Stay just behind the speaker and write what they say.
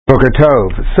Boker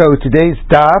Tov. So today's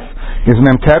daf is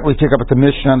Memtet. We pick up at the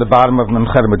Mishnah on the bottom of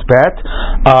Memchet Bet.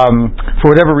 For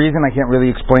whatever reason, I can't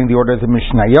really explain the order of the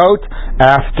Mishnayot.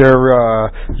 After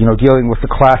dealing with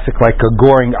the classic like a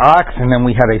goring ox, and then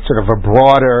we had a sort of a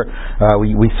broader.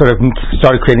 We sort of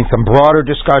started creating some broader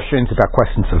discussions about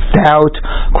questions of doubt,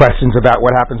 questions about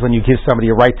what happens when you give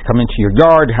somebody a right to come into your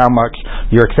yard, how much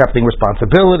you're accepting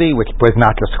responsibility, which was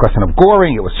not just a question of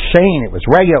goring. It was shane, it was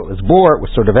regel, it was bor, it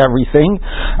was sort of everything.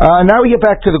 Now we get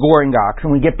back to the goring ox, and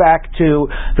we get back to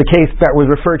the case that was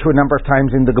referred to a number of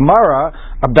times in the Gemara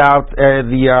about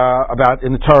in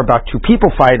the Torah about two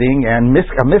people fighting and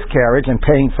a miscarriage and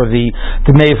paying for the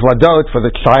Dmei Vladot for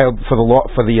the child for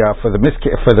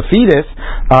the fetus,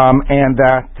 and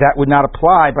that would not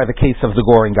apply by the case of the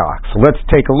goring ox. So let's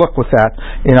take a look with that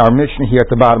in our Mishnah here at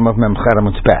the bottom of Memchet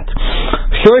Bet.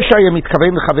 So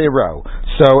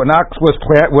an ox was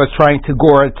trying to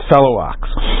gore its fellow ox.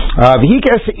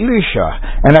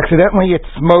 And accidentally it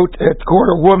gored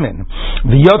a woman.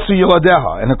 And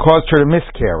it caused her to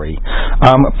miscarry.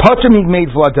 Made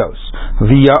Vlados.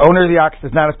 The owner of the ox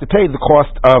does not have to pay the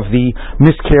cost of the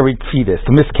miscarried fetus,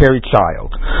 the miscarried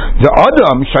child. The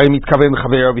Adam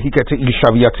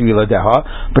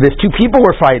but if two people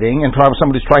were fighting and probably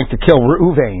somebody's trying to kill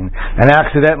Reuven and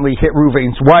accidentally hit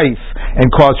Reuven's wife and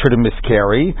caused her to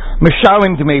miscarry,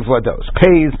 Mishalim Dmei Vlados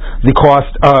pays the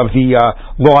cost of the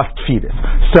lost fetus.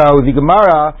 So the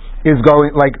Gemara is going,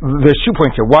 like, there's 2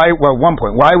 points here. Why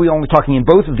are we only talking in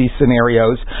both of these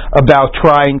scenarios about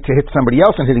trying to hit somebody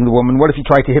else and hitting the woman? What if he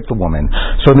tried to hit the woman?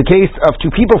 So in the case of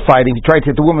two people fighting, he tried to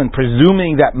hit the woman,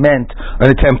 presuming that meant an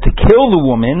attempt to kill the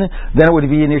woman, then it would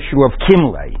be an issue of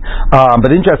kimle. But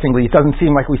interestingly, it doesn't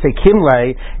seem like we say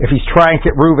kimle if he's trying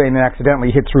to hit Reuven and accidentally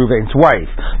hits Reuven's wife.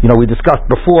 We discussed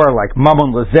before, like,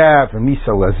 mamun lazev and misa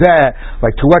lazeh,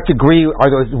 like, to what degree are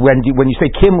those, when you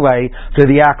say kimle, do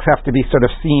the acts have to be sort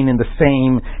of seen in the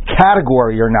same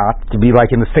category or not, to be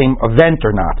like in the same event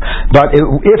or not. But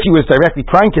if he was directly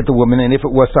trying to hit the woman, and if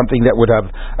it was something that would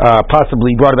have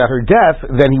possibly brought about her death,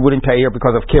 then he wouldn't pay her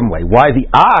because of kimle. Why the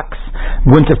ox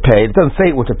wouldn't have paid, it doesn't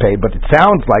say it would have paid, but it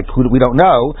sounds like, we don't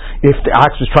know, if the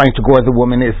ox was trying to gore the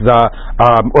woman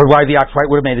or why the ox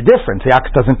fight would have made a difference. The ox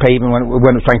doesn't pay even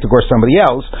when it's trying to gore somebody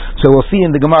else. So we'll see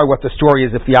in the Gemara what the story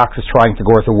is if the ox is trying to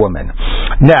gore the woman.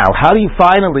 Now, we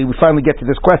finally get to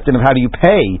this question of how do you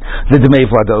pay the Dmei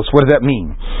Vlados? What does that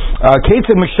mean?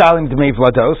 Ketzad Mishalim Dmei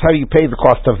Vlados, how do you pay the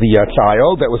cost of the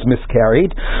child that was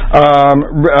miscarried?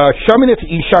 Shaminat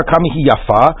Isha Kamihi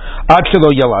Yafa Ad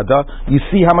Shelo Yalada. You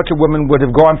see how much a woman would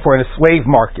have gone for in a slave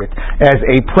market as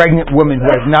a pregnant woman who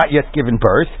has not yet given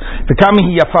birth. The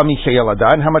Kamihi Yafa Misha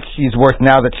Yalada, and how much she's worth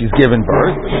now that she's given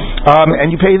birth. And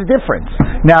you pay the difference.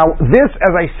 Now, this,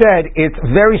 as I said, it's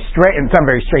very strange, and it's not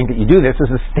very strange that you do this.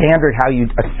 This is standard how you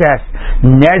assess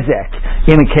nezek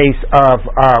in a case of,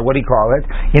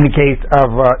 in the case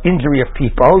of injury of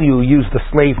people. You use the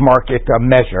slave market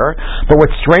measure. But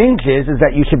what's strange is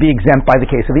that you should be exempt by the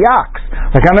case of the ox.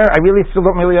 Like, I really still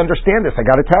don't really understand this, I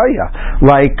gotta tell you.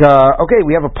 Like,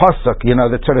 we have a pasuk,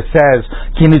 that sort of says,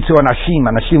 Kinutzu anashim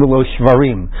lo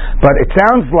shvarim. But it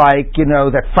sounds like,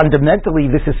 that fundamentally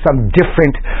this is some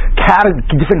different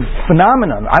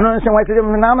phenomenon. I don't understand why it's a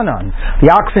different phenomenon. The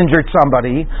ox injured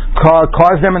somebody,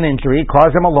 caused them an injury,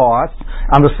 caused them a loss.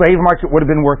 On the slave market would have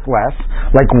been worth less.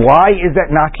 Like, why is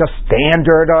that not just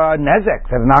standard nezek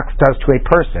that an ox does to a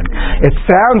person? It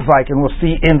sounds like, and we'll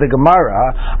see in the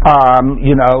Gemara,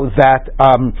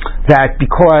 that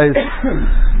because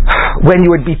when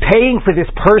you would be paying for this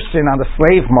person on the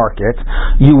slave market,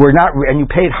 you were not, and you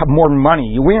paid more money.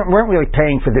 You weren't really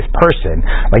paying for this person.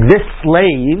 Like this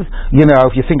slave,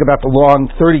 if you think about the long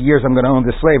 30 years I'm going to own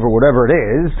this slave or whatever it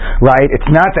is, right?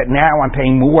 It's not that now I'm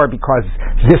paying more because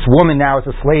this woman now as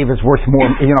a slave is worth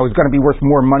more, is going to be worth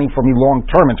more money for me long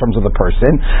term in terms of the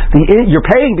person. You're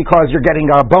paying because you're getting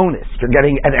a bonus. You're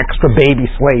getting an extra baby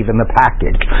slave in the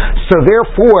package. So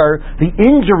therefore, the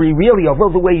injury really,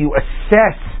 although the way you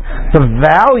assess the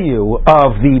value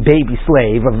of the baby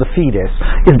slave, of the fetus,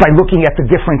 is by looking at the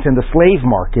difference in the slave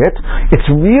market. It's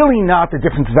really not the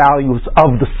different values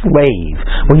of the slave.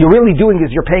 What you're really doing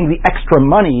is you're paying the extra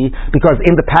money because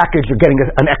in the package you're getting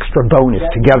an extra bonus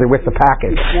together with the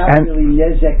package. It's not really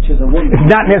nezek to the woman.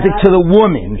 It's not nezek to the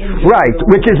woman, right,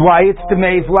 which is why it's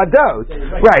Dmei Vladot.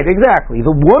 Right, exactly.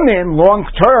 The woman, long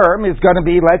term, is going to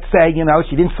be, let's say,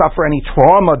 she didn't suffer any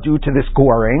trauma due to this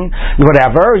goring,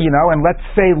 whatever, and let's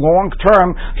say long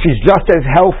term, she's just as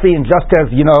healthy and just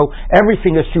as,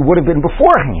 everything as she would have been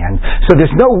beforehand. So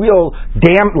there's no real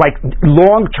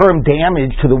long-term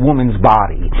damage to the woman's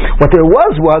body. What there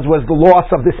was the loss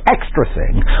of this extra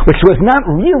thing, which was not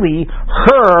really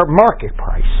her market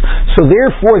price. So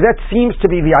therefore, that seems to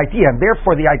be the idea, and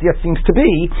therefore the idea seems to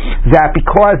be that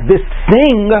because this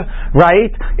thing,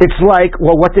 right, it's like,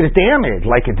 well, what did it damage?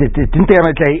 Like it didn't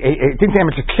damage it didn't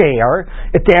damage a chair.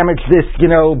 It damaged this,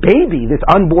 baby, this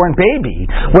unborn baby.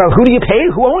 Well, who do you pay?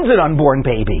 Who owns an unborn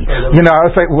baby?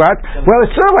 It's like, what? Well,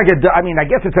 it's sort of like I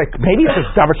guess it's like, maybe it's a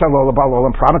davar shalola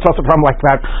balolam problem. It's also a problem like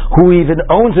that. Who even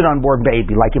owns an unborn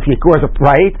baby? Like if you grow up,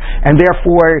 right? And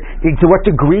therefore, to what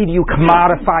degree do you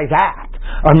commodify that?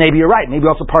 Or maybe you're right. Maybe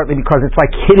also partly because it's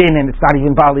like hidden and it's not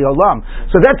even Bali Olam.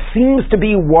 So that seems to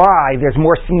be why there's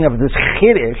more seen of this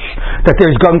chiddush that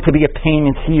there's going to be a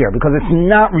payment here, because it's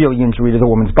not really injury to the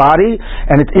woman's body,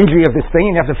 and it's injury of this thing.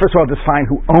 And you have to first of all define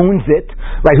who owns it,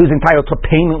 right? Who's entitled to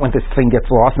payment when this thing gets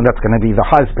lost, and that's going to be the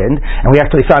husband. And we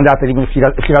actually found out that even if she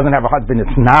doesn't have a husband,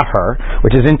 it's not her,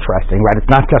 which is interesting, right? It's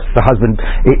not just the husband.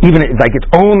 Even like it's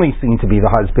only seen to be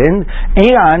the husband,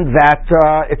 and that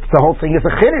it's the whole thing is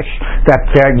a chiddush. That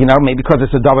maybe because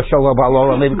it's a davar shelo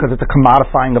ba'alola, maybe because it's a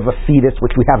commodifying of a fetus,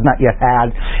 which we have not yet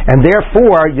had, and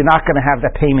therefore you're not going to have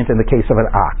that payment in the case of an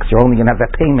ox. You're only going to have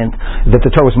that payment that the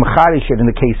Torah is mecharish in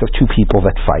the case of two people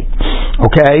that fight.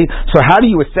 Okay, so how do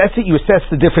you assess it? You assess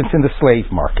the difference in the slave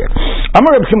market.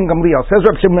 Amar Reb Shimon Gamliel, says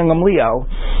Reb Shimon Gamliel,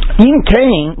 in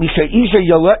kain misha isha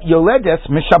yoledes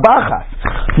mishabachas.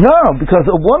 No, because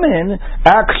a woman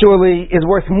actually is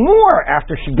worth more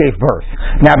after she gave birth.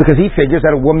 Now, because he figures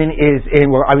that a woman is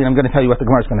I'm going to tell you what the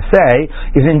Gemara is going to say,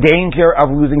 is in danger of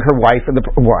losing her life in the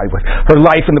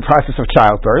process of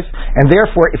childbirth, and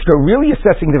therefore, if they're really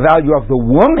assessing the value of the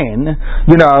woman,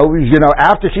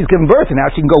 after she's given birth, and now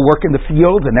she can go work in the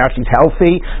fields, and now she's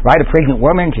healthy, right? A pregnant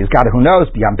woman, she's got, who knows,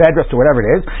 be on bed rest or whatever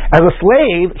it is. As a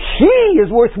slave, she is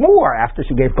worth more after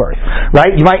she gave birth,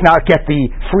 right? You might not get the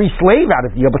free slave out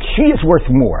of the deal, but she is worth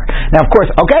more. Now, of course,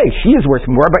 okay, she is worth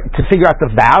more, but to figure out the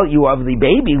value of the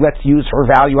baby, let's use her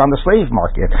value on the slave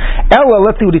market. Ella,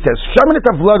 let's see what he says. No,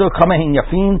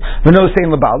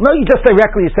 you just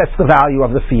directly assess the value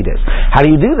of the fetus. How do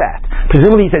you do that?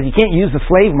 Presumably he says you can't use the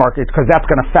slave market because that's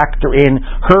going to factor in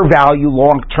her value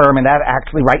long term, and that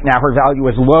actually right now her value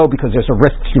is low because there's a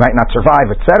risk she might not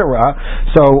survive, etc.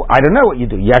 So I don't know what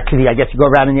you do. I guess you go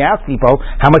around and you ask people,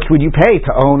 how much would you pay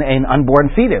to own an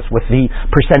unborn fetus with the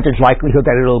percentage likelihood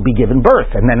that it'll be given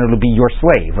birth, and then it'll be your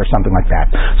slave or something like that.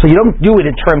 So you don't do it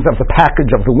in terms of the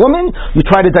package of the woman. You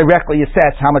try to directly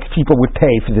assess how much people would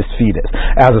pay for this fetus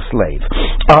as a slave.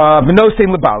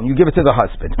 You give it to the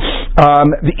husband.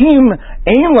 The im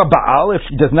ein labal, if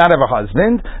she does not have a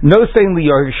husband, no sein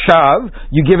liyarshav,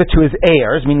 you give it to his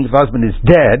heirs, meaning if the husband is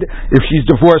dead. If she's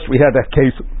divorced, we had that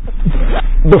case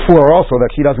before also, that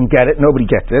she doesn't get it, nobody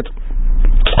gets it.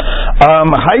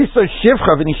 Haisa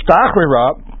shivcha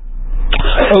v'nishtachrira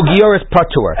Ogioris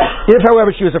patur. If,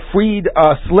 however, she was a freed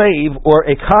slave or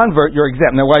a convert, you're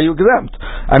exempt. Now, why are you exempt?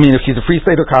 I mean, if she's a free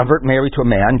slave or convert married to a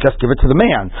man, just give it to the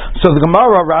man. So the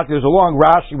Gemara, there's a long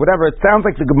Rashi, whatever. It sounds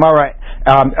like the Gemara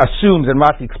assumes, and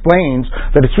Rashi explains,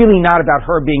 that it's really not about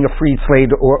her being a freed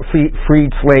slave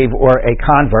or a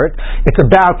convert. It's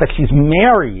about that she's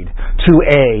married to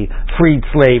a freed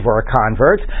slave or a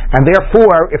convert, and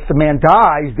therefore, if the man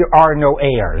dies, there are no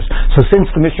heirs. So since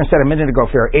the Mishnah said a minute ago,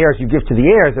 if there are heirs, you give to the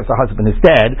heirs if the husband is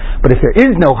dead, but if there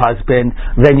is no husband,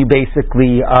 then you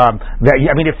basically,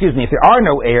 if there are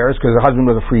no heirs, because the husband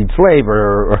was a freed slave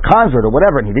or convert or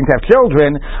whatever, and he didn't have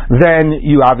children, then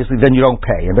you don't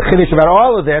pay. And the chiddush about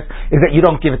all of this is that you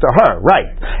don't give it to her, right?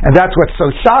 And that's what's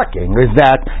so shocking,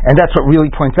 and that's what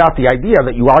really points out the idea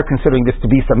that you are considering this to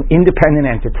be some independent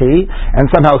entity, and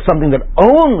somehow something that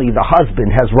only the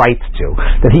husband has rights to,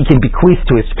 that he can bequeath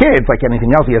to his kids, like anything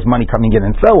else, he has money coming in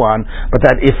and so on, but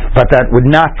that would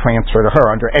not transfer to her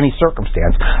under any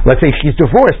circumstance. Let's say she's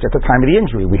divorced at the time of the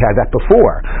injury. We had that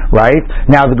before, right?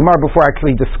 Now, the Gemara before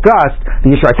actually discussed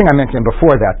the issue. I think I mentioned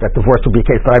before that divorce would be a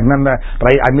case, but I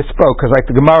misspoke, because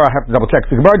the Gemara, I have to double check.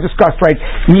 The Gemara discussed, right,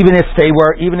 even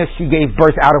if she gave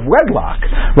birth out of wedlock,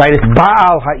 right? It's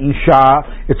Baal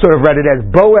Ha'isha. It's sort of read it as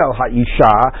Boel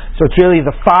Ha'isha. So it's really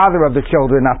the father of the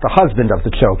children, not the husband of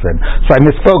the children. So I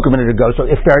misspoke a minute ago. So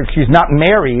if she's not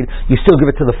married, you still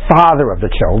give it to the father of the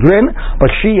children, but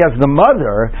she, as the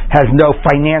mother, has no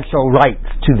financial rights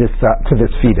to this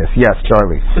fetus. Yes,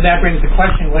 Charlie. So that brings the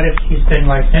question: what if she's been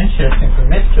licentious and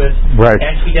promiscuous, right,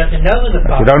 and she doesn't know the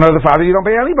father? If you don't know the father, you don't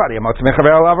pay anybody.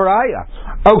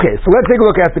 Okay, so let's take a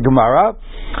look at the Gemara.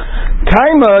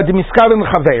 Taima de miskavim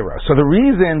chaveira. So the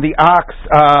reason the ox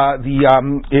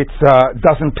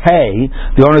doesn't pay,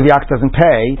 the owner of the ox doesn't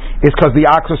pay, is because the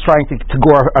ox was trying to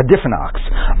gore a different ox,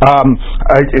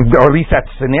 or at least that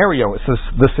scenario. It's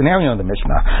the scenario in the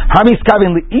Mishnah.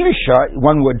 Hamiskavim leisha.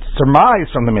 One would surmise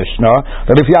from the Mishnah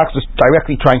that if the ox was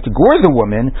directly trying to gore the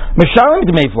woman, mishalim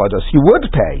dmei vlados, you would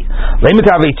pay. Let's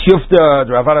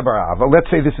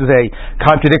say this is a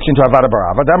contradiction to Avada Barava.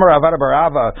 Avada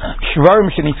Barava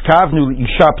shvarim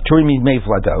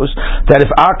that if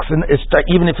oxen is,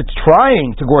 even if it's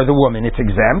trying to gore the woman, it's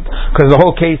exempt, because the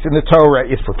whole case in the Torah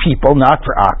is for people, not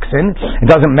for oxen.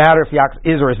 It doesn't matter if the ox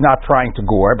is or is not trying to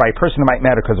gore. By a person it might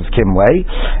matter because of Kimlay.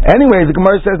 Anyway, the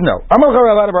Gemara says no.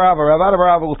 Avada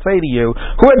Barava will say to you, the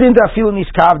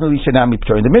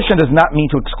mission does not mean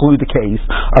to exclude the case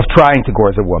of trying to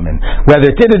gore the woman. Whether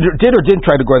it did or didn't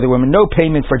try to gore the woman, no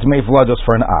payment for Dmei Vlados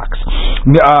for an ox. So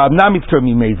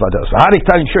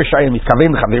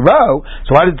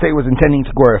why did it say it was intending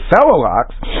to gore a fellow ox?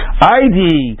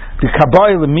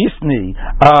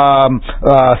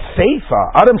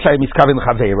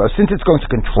 Since it's going to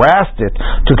contrast it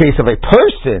to a case of a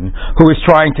person who is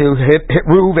trying to hit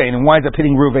Reuven and winds up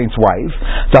hitting Reuven's wife,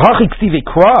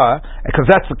 because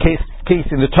that's the case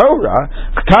in the Torah,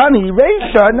 so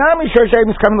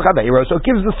it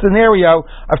gives the scenario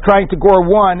of trying to gore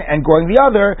one and goring the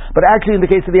other, but actually in the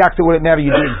case of the ox it wouldn't matter,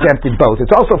 you'd be exempted both.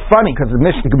 It's also funny because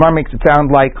the Gemara makes it sound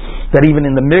like that even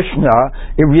in the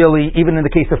Mishnah, even in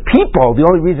the case of people, the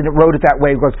only reason it wrote it that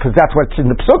way was because that's what's in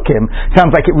the Psukim.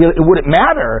 Sounds like it wouldn't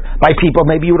matter by people.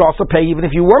 Maybe you would also pay even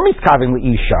if you were miskavin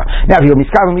l'isha. Now, if you were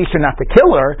miskavin l'isha not to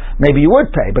kill her, maybe you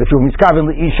would pay. But if you were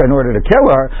miskavin l'isha in order to kill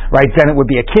her, right, then it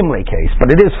would be a Kimlay case.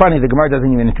 But it is funny, the Gemara doesn't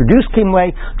even introduce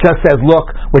Kimlay, just says, look,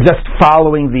 we're just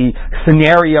following the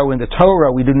scenario in the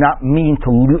Torah. We do not mean to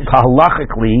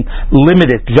halachically limit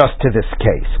it just to this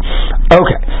case.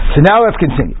 Okay, so now let's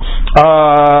continue.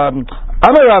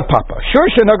 Amar Rav Papa,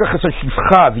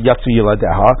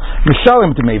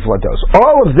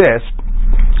 all of this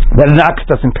that an ox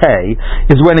doesn't pay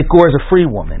is when it gores a free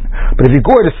woman. But if you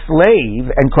gored a slave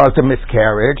and caused a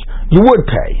miscarriage, you would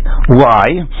pay.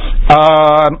 Why?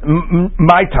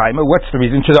 My time. What's the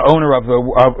reason? To the owner of the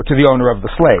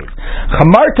slave.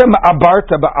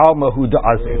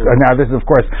 Now this is of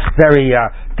course very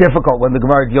difficult when the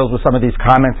Gemara deals with some of these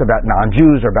comments about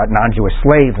non-Jews or about non-Jewish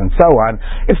slaves and so on.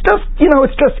 It's just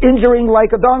injuring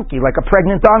like a donkey, like a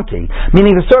pregnant donkey.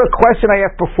 Meaning the sort of question I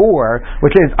asked before,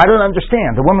 which is, I don't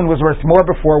understand. The woman was worth more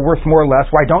before, worth more or less.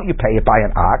 Why don't you pay it by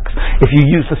an ox if you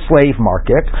use the slave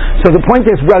market? So the point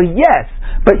is, well, yes,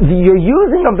 but your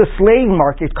using of the slave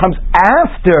market comes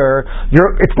after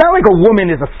it's not like a woman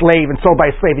is a slave and sold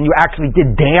by a slave and you actually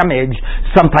did damage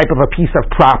some type of a piece of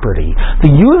property.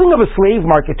 The using of a slave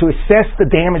market to assess the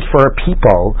damage for a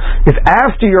people is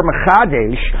after your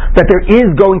mechadesh that there is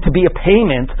going to be a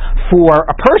payment for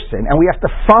a person, and we have to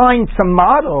find some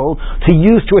model to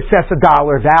use to assess a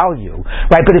dollar value,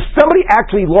 right? But if somebody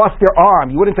actually lost their arm,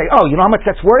 you wouldn't say, oh, you know how much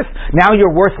that's worth? Now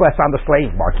you're worthless on the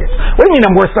slave market. What do you mean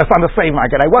I'm worthless on the slave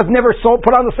market? I was never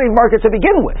put on the slave market to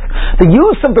begin with. The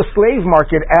use of the slave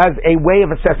market as a way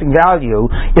of assessing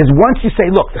value is once you say,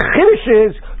 look, the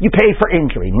chiddush is you pay for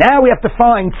injury. Now we have to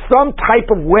find some type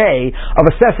of way of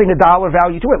assessing a dollar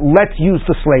value to it. Let's use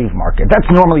the slave market. That's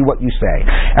normally what you say.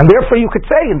 And therefore you could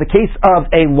say in the case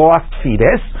of a lost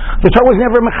fetus, the Torah was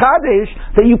never mechadesh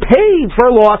that you paid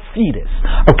for a lost fetus.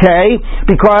 Okay?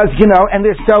 Because, you have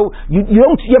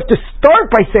to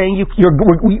start by saying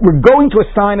we're going to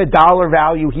assign a dollar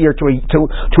value here to a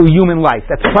human life.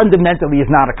 That fundamentally is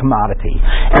not a commodity.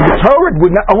 And the Torah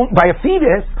would not, by a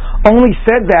fetus, only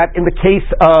said that in the case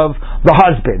of the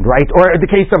husband, right? Or in the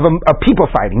case of a people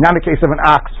fighting, not in the case of an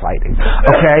ox fighting.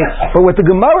 Okay? But what the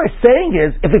Gemara is saying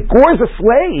is, if it gores a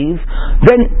slave,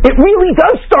 then it really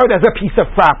does start as a piece of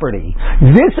property.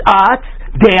 This ox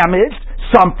damaged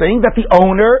something that the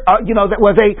owner, that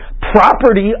was a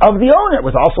property of the owner. It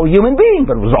was also a human being,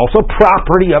 but it was also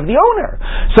property of the owner.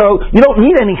 So you don't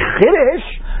need any chiddush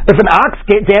if an ox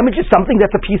damages something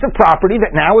that's a piece of property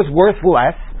that now is worth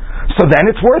less. So then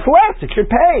it's worth less. It should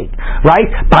pay, right?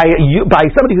 By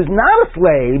somebody who's not a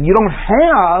slave, you don't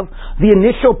have the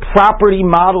initial property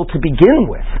model to begin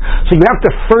with. So you have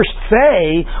to first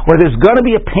say, there's going to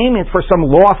be a payment for some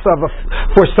loss of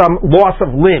for some loss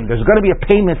of limb. There's going to be a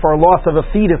payment for a loss of a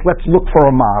fetus. Let's look for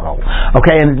a model.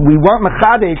 Okay, and we weren't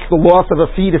mechadek the loss of a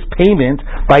fetus payment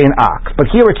by an ox. But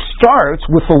here it starts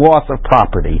with the loss of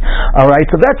property. All right,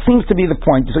 so that seems to be the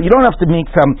point. So you don't have to make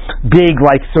some big,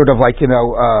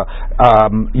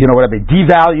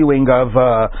 devaluing of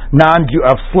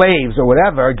of slaves or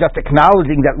whatever, just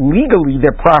acknowledging that legally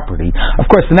they're property. Of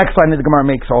course, the next line of the Gemara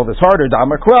makes all this harder.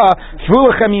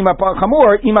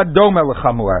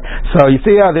 So you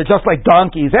see, they're just like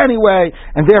donkeys anyway,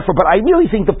 and therefore, but I really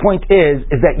think the point is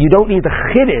that you don't need the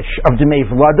chiddush of Demei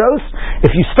Vlados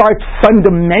if you start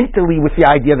fundamentally with the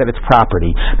idea that it's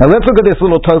property. Now let's look at this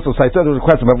little Tosos. I said there was a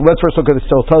question, but let's first look at this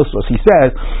little Tosos. He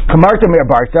says, Kamarta Meir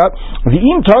Barta,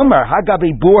 V'im Tomer,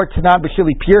 Hagabe Bor Tanan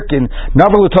B'Shili Pirkin,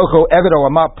 Naval Toko Evido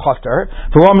Ama Potter,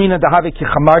 V'lo Mina Dahave Ki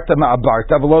Chamarta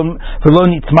Ma'abarta, V'lo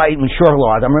Nitzma'it Mishur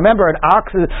Lo'adam. Remember, an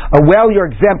ox, a well, you're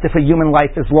exempt if a human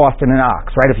life is lost in an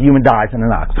ox, right? If a human dies in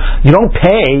an ox. You don't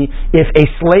pay if a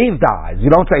slave dies. You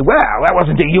don't say, well, that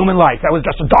wasn't a human life, that was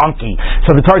just a donkey.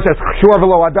 So the Torah says, Shur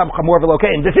V'lo Adam, Chamor V'lo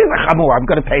Kain. This is a Chamor, I'm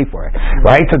going to pay for it.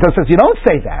 Right? So it says, you don't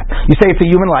say that. You say it's a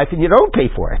human life and you don't pay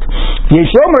for it.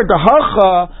 Yeshomer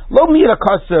Dahacha, Lo Mira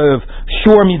Kasav,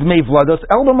 Shur Mizmei Vlados,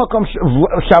 Elba Makom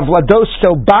Shavlados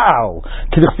Shel Baal,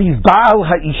 Tichsiv Baal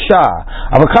Ha'isha,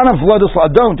 Avakana Vlados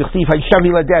Ladon, Tichsiv Ha'isha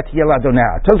Viladet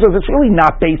Yeladonah. So it's really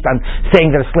not based on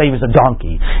saying that a slave is a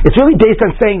donkey. It's really based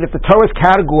on saying that the Torah's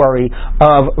category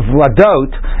of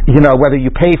Vladot, whether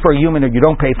you pay for a human or you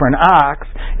don't pay for an ox,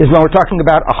 is when we're talking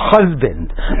about a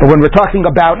husband. But when we're talking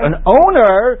about an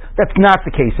owner, that's not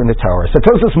the case in the Torah. So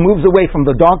Tosos moves away from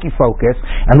the donkey focus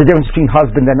and the difference between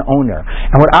husband and owner.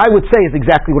 And what I would say is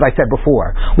exactly what I said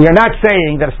before. We are not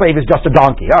saying that a slave is just a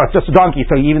donkey. Oh, it's just a donkey,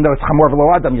 so even though it's chamor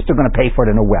v'lo adam, you're still going to pay for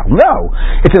it in a well. No.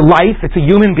 It's a life, it's a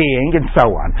human being, and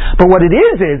so on. But what it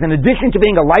is, in addition to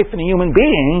being a life and a human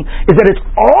being, is that it's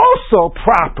also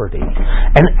property.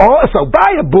 And also,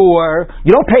 by a boar,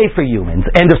 you don't pay for humans.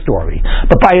 End of story.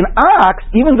 But by an ox,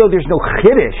 even though there's no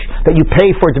chiddush that you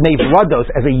pay for Demei Vlados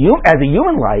as a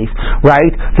human life,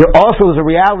 right, there also is a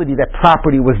reality that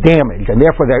property was damaged, and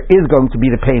therefore there is going to be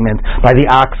the payment by the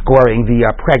ox goring the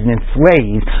pregnant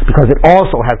slave, because it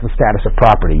also has the status of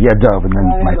property. Yeah, Dov, and then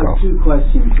Michael. I have two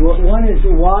questions. One is,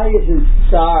 why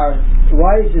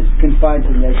is it confined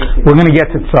to Nezek? We're going to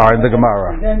get to Tsar in the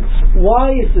Gemara. And then,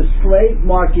 why is the slave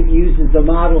market used as the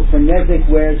model for Nezek,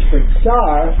 whereas for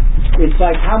Tsar, it's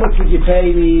like, how much would you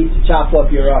pay me to chop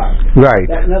off your arm? Right.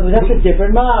 That's a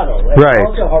different model. It's right.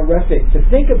 also horrific to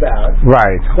think about.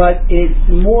 Right. But it's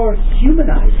more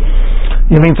humanizing.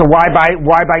 You mean, so why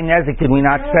by Nezek did we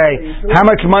not say, how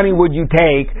much money would you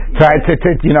take to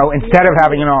instead of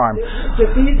having an arm?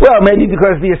 Well, maybe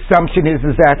because the assumption is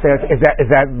that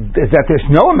there's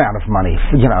no amount of money,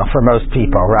 for most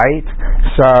people, right?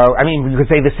 So, I mean, you could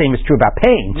say the same is true about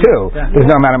pain, too. There's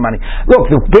no amount of money.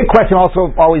 Look, the big question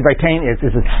also always by pain is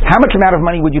how much amount of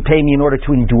money would you pay me in order to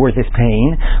endure this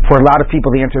pain? For a lot of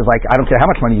people, the answer is like, I don't care how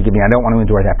much money you give me, I don't want to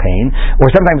endure that pain. Or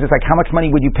sometimes it's like, how much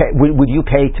money would you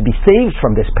pay to be saved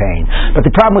from this pain? But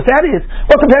the problem with that is,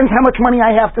 well, it depends how much money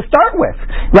I have to start with,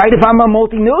 right? If I'm a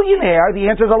multimillionaire, the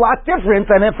answer is a lot different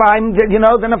than if I'm,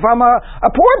 than if I'm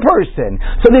a poor person.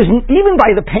 So there's, even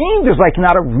by the pain, there's like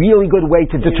not a really good way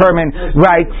to determine,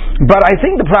 right? But I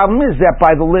think the problem is that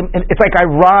by the limb, it's like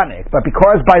ironic, but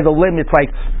because by the limb it's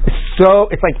like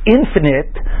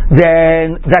infinite,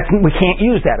 then we can't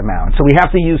use that amount. So we have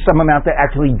to use some amount that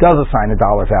actually does assign a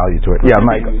dollar value to it. Yeah,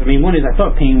 Mike. I mean, one is, I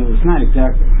thought pain was not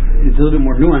exactly, it's a little bit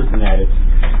more nuanced than that.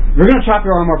 We're going to chop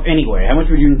your arm off anyway. How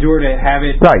much would you endure to have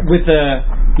it with the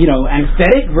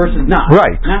anesthetic versus not?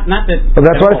 Right. Not that. Well,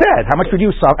 that's what I said. How much would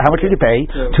you pay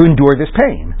to endure this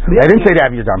pain? I didn't say to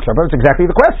have your arm chopped off. That's exactly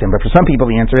the question. But for some people,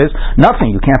 the answer is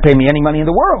nothing. You can't pay me any money in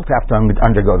the world to have to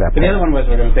undergo that pain. But the other one was,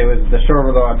 we're going to say, was the Shor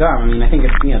V'lo Adam. I mean, I think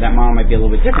it's, that model might be a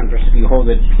little bit different. Versus if you hold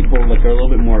that people are a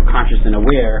little bit more conscious and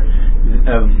aware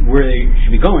of where they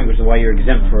should be going, which is why you're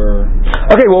exempt for.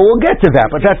 Okay, well, we'll get to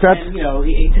that. But that's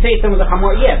to say someone's a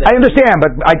chamor, I understand,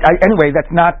 but anyway, that's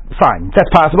not fine.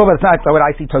 That's possible, but it's not what I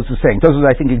see Tosus saying. Tosus,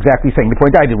 I think, exactly saying the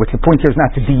point I did, which the point here is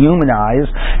not to dehumanize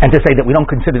and to say that we don't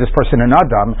consider this person an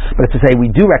Adam, but it's to say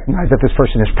we do recognize that this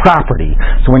person is property.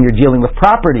 So when you're dealing with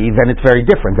property, then it's very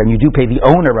different. Then you do pay the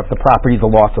owner of the property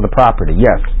the loss of the property.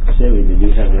 Yes. They do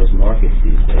have those markets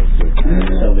these days.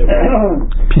 Sell their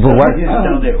people what?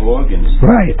 Sell their organs.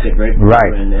 Right.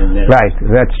 Right. Right.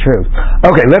 That's true.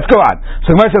 Okay, let's go on.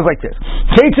 So the Gemara says like this: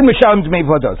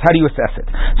 how do you assess it?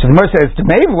 So the Gemara says,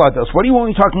 Demei Vlados, what are you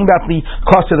only talking about the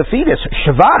cost of the fetus?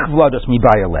 Shavach Vlados mi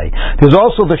bayale. There's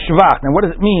also the Shavach. Now what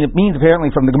does it mean? It means apparently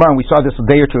from the Gemara, and we saw this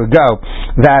day day or two ago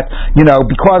that,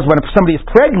 because when somebody is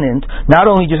pregnant, not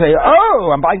only do you say, oh,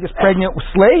 I'm buying this pregnant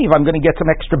slave, I'm going to get an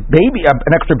extra baby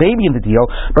in the deal,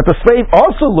 but the slave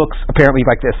also looks apparently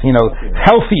like this,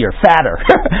 healthier, fatter,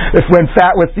 if when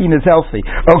fat was seen as healthy.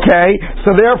 Okay?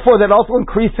 So therefore that also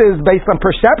increases, based on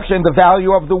perception, the value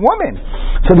of the woman.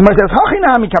 So the Gemara says, fine,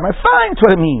 that's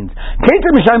what it means.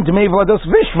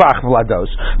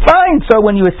 Fine, so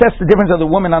when you assess the difference of the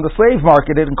woman on the slave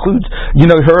market, it includes,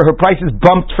 her price is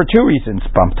bumped for two reasons.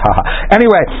 Bumped,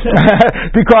 anyway,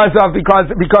 because of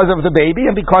the baby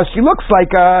and because she looks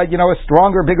like a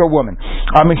stronger, bigger woman.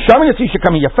 Fine.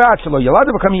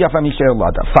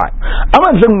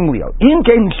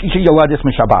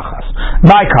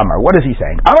 My Kamma, what is he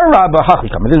saying?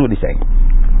 This is what he's saying.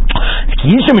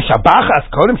 What,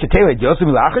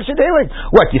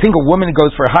 do you think a woman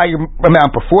goes for a higher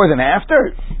amount before than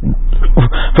after?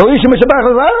 On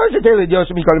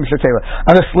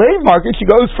the slave market, she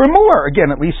goes for more. Again,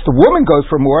 at least the woman goes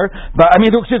for more. The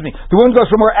woman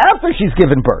goes for more after she's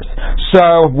given birth.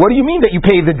 So, what do you mean that you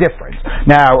pay the difference?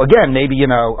 Now, again, maybe, in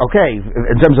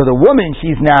terms of the woman,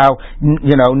 she's now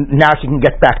she can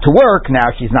get back to work.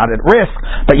 Now she's not at risk.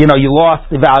 But, you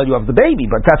lost the value of the baby.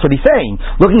 But that's what he's saying.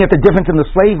 Looking at the difference in the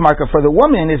slave market for the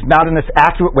woman is not an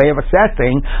accurate way of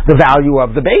assessing the value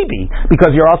of the baby,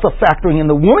 because you're also factoring in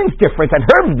the woman's difference, and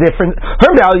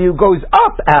her value goes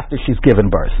up after she's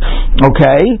given birth.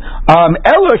 Okay?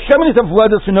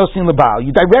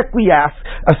 You directly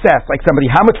assess, like somebody,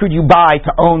 how much would you buy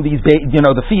to own these,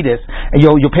 the fetus, and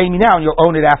you'll pay me now, and you'll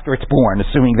own it after it's born,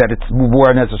 assuming that it's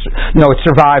born as it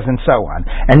survives and so on.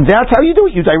 And that's how you do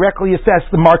it. You directly assess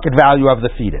the market value of the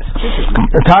fetus.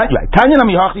 We taught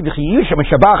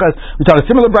a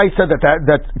similar brayso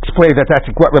that explains that's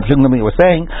what Rabbi Shimon was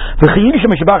saying. What,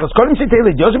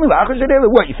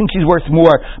 you think she's worth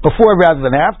more before rather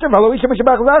than after?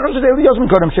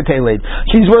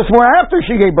 She's worth more after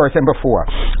she gave birth than before.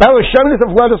 So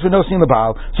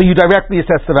you directly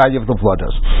assess the value of the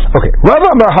vlados. Okay.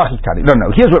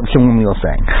 No. Here's what Shimon was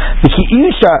saying.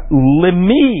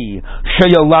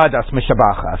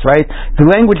 Right? The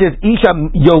language is Isha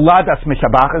Yoladas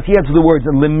Mishabachas. He adds the words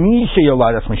Lemi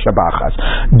Sheyoladas Mishabachas.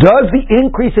 Does the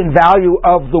increase in value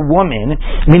of the woman,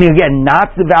 meaning again,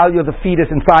 not the value of the fetus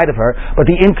inside of her, but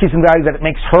the increase in value that it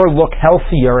makes her look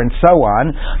healthier and so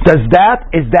on, is that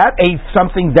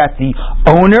something that the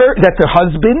owner, that the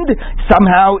husband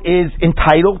somehow is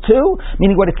entitled to?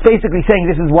 Meaning what it's basically saying,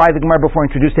 this is why the Gemara before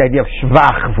introduced the idea of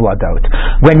shvach vladot.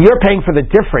 When you're paying for the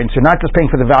difference, you're not just paying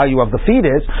for the value of the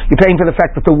fetus, you're paying for the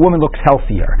fact that the woman looks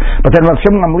healthier. But then what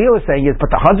Shimon is saying is, but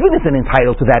the husband isn't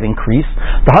entitled to that increase.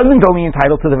 The husband's only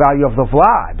entitled to the value of the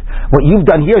vlad. What you've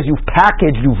done here is you've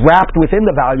wrapped within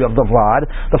the value of the vlad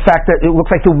the fact that it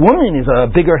looks like the woman is a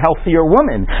bigger, healthier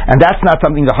woman, and that's not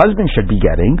something the husband should be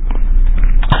getting.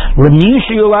 And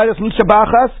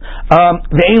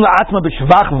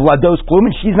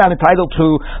she's not entitled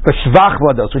to the shvach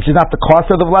vlados, which is not the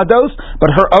cost of the vlados, but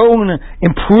her own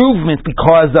improvement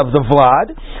because of the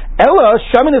vlad. Fine.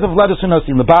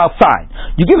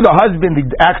 You give the husband the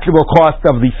actual cost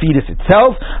of the fetus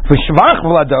itself for shvach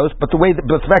vlados, but the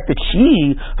fact that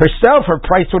she herself, her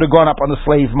price would have gone up on the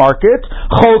slave market.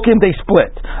 Cholkin, they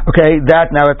split. Okay,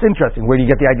 now it's interesting. Where do you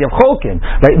get the idea of cholkin?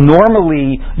 Right?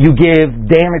 Normally, you give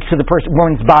damage to the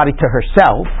woman's body to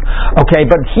herself. Okay,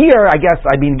 but here, I don't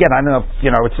know if,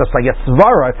 it's just,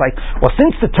 svara. It's like, well,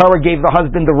 since the Torah gave the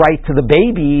husband the right to the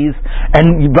babies,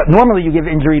 but normally you give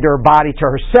injury to her body to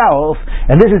herself,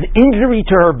 and this is injury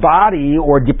to her body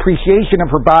or depreciation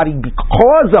of her body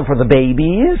because of the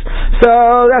babies,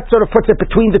 so that sort of puts it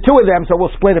between the two of them, so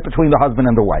we'll split it between the husband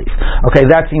and the wife. Okay,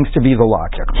 that seems to be the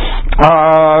logic.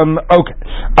 Okay.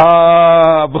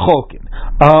 V'cholkin.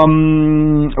 We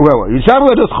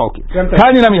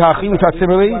talked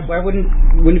similarly. Why wouldn't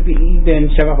it be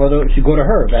then Shevach Ladot should go to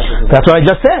her? That's what I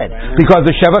just said. Because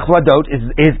the Shevach Ladot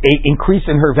is an increase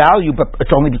in her value, but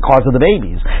it's only because of the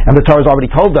babies. And the Torah has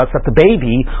already told us that the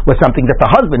baby was something that the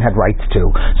husband had rights to.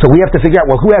 So we have to figure out,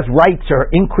 who has rights or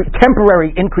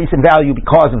temporary increase in value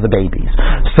because of the babies.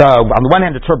 So on the one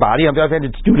hand it's her body, on the other hand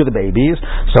it's due to the babies.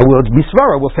 So we'll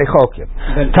misvara, we'll say chokim.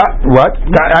 What?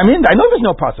 I know there's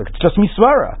no pasuk. It's just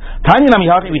misvara. Tanya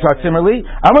Namihachi, we taught similarly,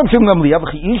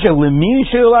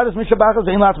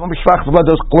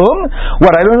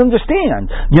 what I don't understand,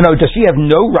 does she have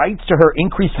no rights to her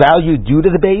increased value due to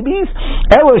the babies?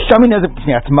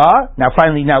 Now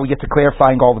finally, we get to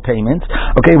clarifying all the payments.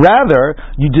 Okay, rather,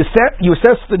 you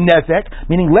assess the nezek,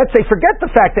 meaning let's say forget the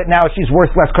fact that now she's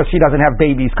worth less because she doesn't have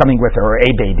babies coming with her, or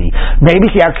a baby. Maybe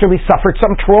she actually suffered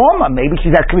some trauma. Maybe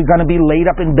she's actually going to be laid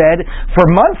up in bed for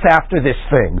months after this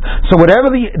thing. So whatever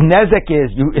the nezek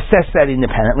is, you assess that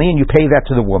independently and you pay that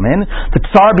to the woman. The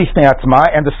tsar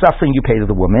b'sneatzma, and the suffering you pay to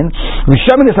the woman. And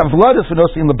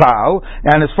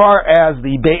as far as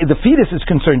the fetus is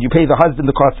concerned, you pay the husband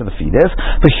the cost of the fetus.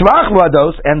 The shvach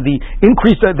vlados, and the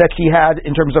increase that she had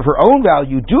in terms of her own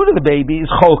value due to the baby is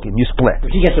cholkim. You split.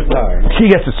 She gets a tsar. She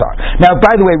gets a tsar. Now,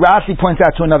 by the way, Rashi points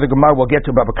out to another Gemara, we'll get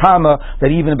to Bava Kamma, that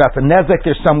even about the nezek,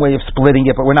 there's some way of splitting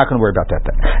it, but we're not going to worry about that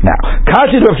then. Now, now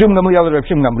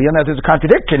there's a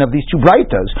contradiction of these two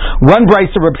braitas. One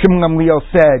braita, Rav Shimon Gamliel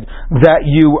said that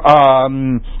you,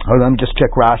 hold on, let me just check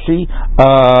Rashi.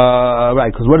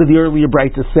 Right, because what did the earlier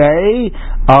braitas say?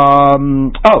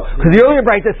 Because the earlier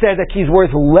braitas said that she's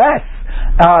worth less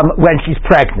when she's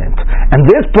pregnant. And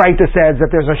this Breita says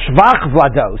that there's a shvach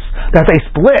vlados, that they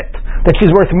split, that she's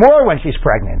worth more when she's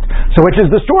pregnant. So which is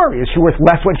the story? Is she worth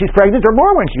less when she's pregnant or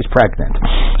more when she's pregnant?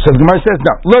 So the Gemara says,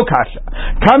 no, lo kasha.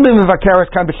 Kam b'mivakeres,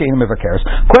 kam b'shein mivakeres.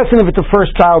 Question if it's a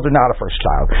first child or not a first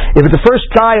child. If it's a first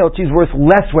child, she's worth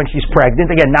less when she's pregnant.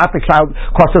 Again, not the child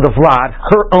cost of the vlad,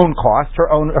 her own cost,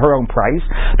 her own price.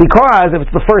 Because if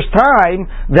it's the first time,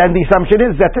 then the assumption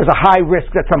is that there's a high risk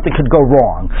that something could go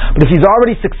wrong. But if she's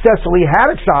already successfully had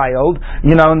a child,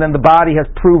 and then the body has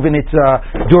proven its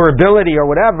durability or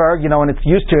whatever, and it's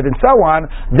used to it and so on,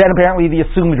 then apparently the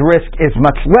assumed risk is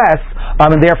much less,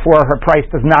 and therefore her price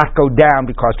does not go down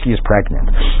because she is pregnant.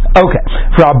 Okay.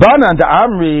 So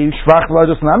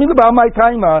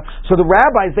the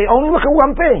rabbis, they only look at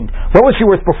one thing. What was she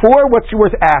worth before? What's she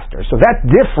worth after? So that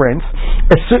difference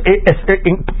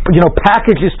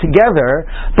packages together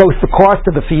both the cost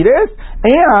of the fetus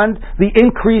and the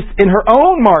increase in her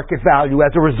own market value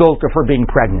as a result of her being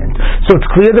pregnant. So it's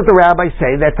clear that the rabbis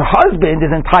say that the husband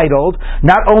is entitled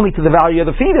not only to the value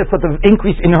of the fetus, but the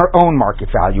increase in her own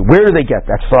market value. Where do they get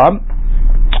that from?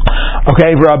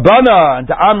 Okay, Rabbana,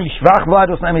 the Shvach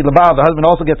Vlados, the husband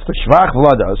also gets the Shvach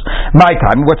Vlados. My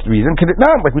time, what's the reason?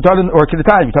 Like we taught in, or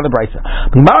Kiddutai, we taught in Brisa.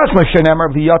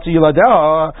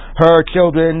 Her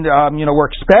children, were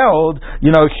expelled. She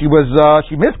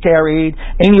miscarried.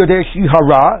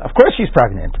 Of course, she's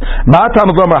pregnant. Why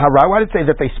did it say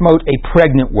that they smote a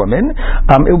pregnant woman?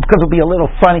 Because it would be a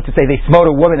little funny to say they smote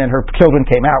a woman and her children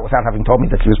came out without having told me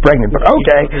that she was pregnant. But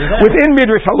okay, within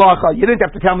Midrash Halacha, you didn't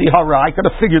have to tell me hara. I could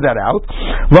have figured that out.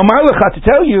 To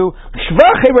tell you,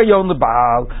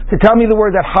 to tell me the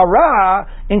word that hara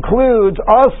includes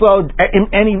also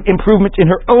any improvement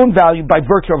in her own value by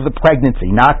virtue of the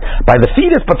pregnancy, not by the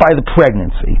fetus, but by the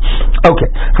pregnancy. Okay.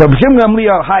 So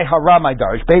hi hara my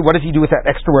darsh. What does he do with that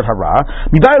extra word hara?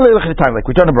 Like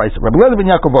we turn to Bryce. So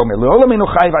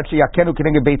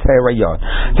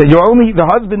you only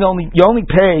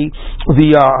pay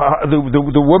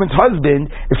the woman's husband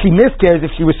if she miscarries,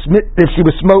 if she was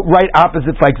smote right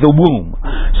opposite like the womb.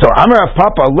 So Amar of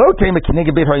Papa lo tema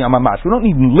kinege beit hayamamash. We don't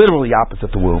need literally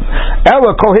opposite the womb.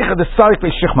 Ela kol hecha the sarik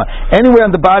beishchma. Anywhere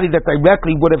on the body that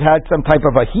directly would have had some type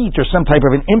of a heat or some type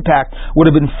of an impact would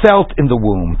have been felt in the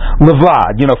womb.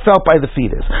 Levad, felt by the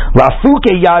fetus.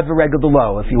 Lafuke yad v'regel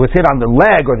below. If he was hit on the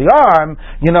leg or the arm,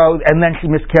 and then she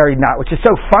miscarried not, which is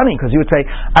so funny because you would say,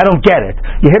 I don't get it.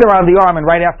 You hit her on the arm and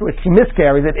right afterwards she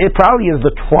miscarries. It probably is the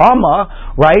trauma,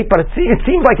 right? But it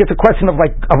seems like it's a question of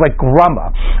like grumma.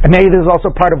 And maybe there's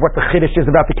also part of what the chiddush is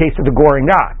about the case of the goring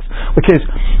ox, which is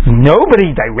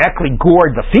nobody directly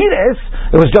gored the fetus.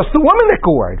 It was just the woman that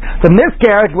gored. The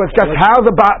miscarriage was just how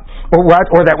the body, or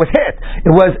that was hit.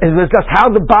 It was just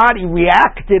how the body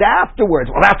reacted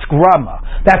afterwards. Well, that's grumma.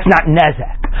 That's not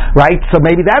nezek, right? So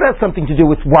maybe that has something to do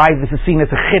with why this is seen as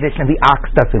a chiddush and the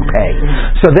ox doesn't pay.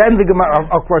 So then the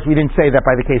Gemara, of course, we didn't say that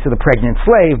by the case of the pregnant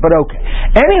slave, but okay.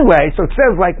 Anyway, so it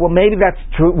says maybe that's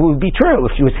true. Would be true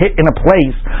if she was hit in a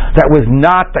place that was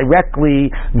not directly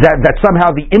that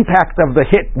somehow the impact of the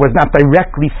hit was not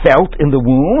directly felt in the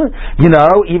womb.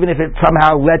 Even if it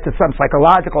somehow led to some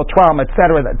psychological trauma,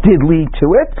 etc., that did could lead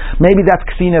to it. Maybe that's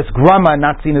seen as grama,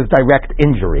 not seen as direct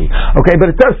injury. Okay, but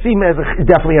it does seem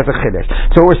definitely as a chiddush.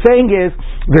 So what we're saying is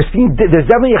there's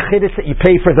definitely a chiddush that you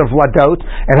pay for the vladot.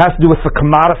 It has to do with the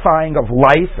commodifying of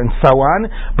life and so on,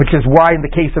 which is why in the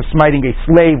case of smiting a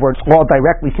slave, where it's all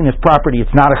directly seen as property,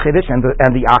 it's not a chiddush, and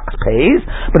the ox pays.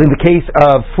 But in the case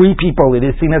of free people, it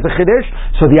is seen as a chiddush,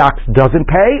 so the ox doesn't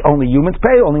pay. Only humans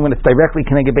pay. Only when it's directly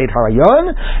keneged beit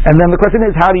harayon. And then the question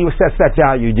is, how do you assess that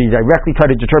value? Do you directly try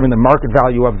to determine the market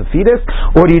value of the fetus,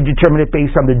 or do you determine it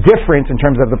based on the difference in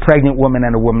terms of the pregnant woman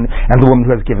and the woman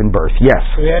who has given birth? Yes.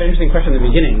 So we had an interesting question at the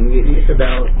beginning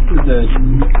about the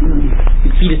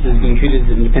fetuses being treated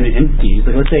as independent entities.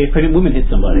 Like, let's say a pregnant woman hits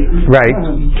somebody. Right.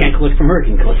 You can't collect from her.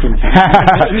 You can collect from her.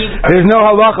 There's no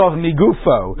halacha of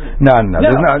migufo. No.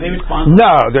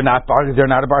 They're not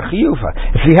a bar chiyuva.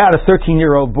 If she had a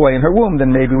 13-year-old boy in her womb,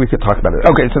 then maybe we could talk about it.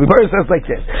 Okay, so the verse says like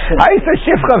this: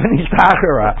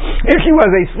 if she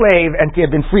was a slave and she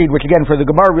had been freed, which again for the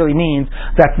Gemara really means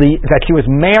that she was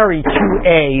married to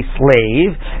a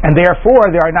slave, and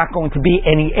therefore there are not going to be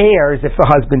any heirs if the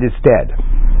husband is dead.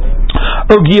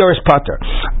 That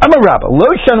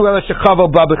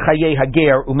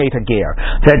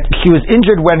she was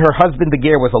injured when her husband the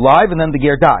ger was alive, and then the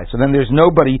ger died. So then there's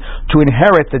nobody to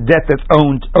inherit the debt that's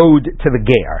owed to the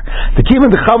ger.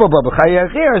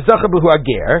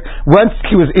 Once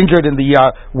she was injured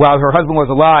while her husband was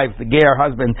alive, the ger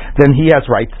husband, then he has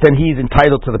rights. Then he's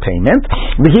entitled to the payment.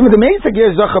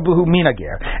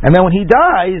 And then when he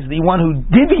dies, the one who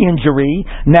did the injury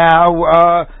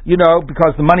now,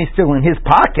 because the money's still in his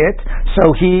pocket,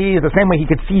 so the same way he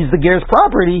could seize the ger's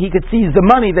property, he could seize the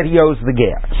money that he owes the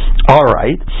ger. All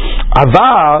right.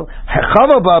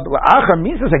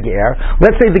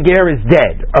 Let's say the ger is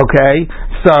dead. Okay.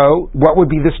 So what would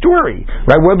be the story?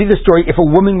 Right? What would be the story if a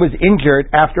woman was injured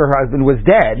after her husband was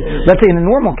dead? Let's say in a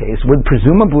normal case, would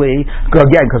presumably,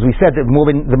 again, because we said that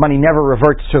the money never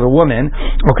reverts to the woman.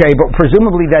 Okay, but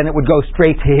presumably then it would go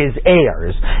straight to his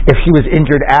heirs if she was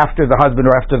injured after the husband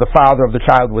or after the father of the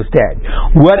child was dead.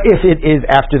 What if it is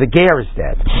after the ger is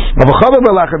dead?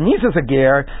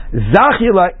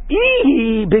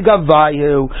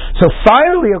 So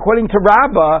finally, according to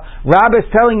Rabbi is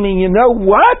telling me, you know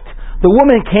what? The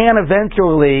woman can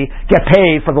eventually get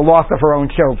paid for the loss of her own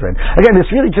children. Again, this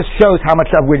really just shows how much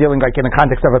we're dealing like in the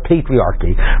context of a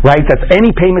patriarchy, right? That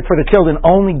any payment for the children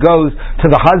only goes to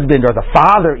the husband or the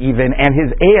father even, and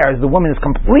his heirs. The mother is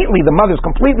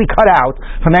completely cut out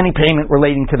from any payment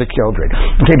relating to the children.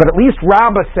 Okay, but at least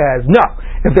Rabbi says, no,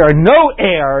 if there are no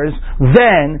heirs,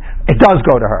 then it does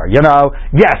go to her.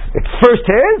 Yes, it's first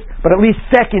his, but at least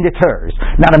second it's hers.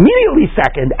 Not immediately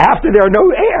second, after there are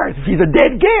no heirs. If he's a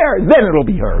dead ger, then it'll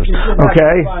be hers.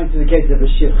 Okay? To the case of a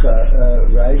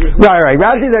shifcha, right? Right.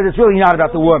 Rashi says it's really not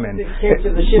about the woman. The case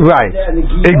of the shifcha, right. And the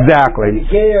ger, exactly. The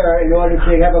ger, in order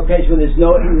to have a case where there's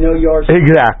no yours.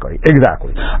 Exactly.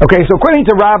 Okay, so according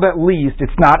to Rabbi, at least,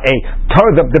 it's not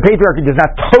the patriarchy does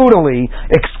not totally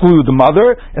exclude the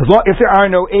mother. If there are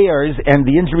no heirs and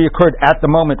the injury occurred at the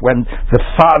moment when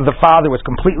the father was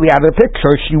completely out of the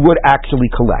picture, she would actually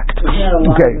collect. Isn't that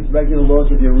aligned with regular laws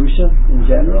of Yerusha in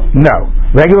general? No.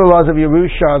 Regular laws of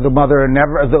Yerusha, the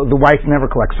wife never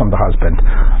collects from the husband.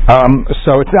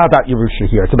 So it's not about Yerusha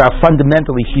here. It's about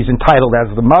fundamentally she's entitled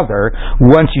as the mother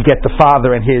once you get the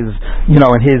father and his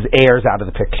heirs out of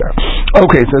the picture.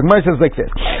 Okay, so the Gemara says like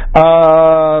this.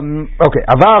 Okay,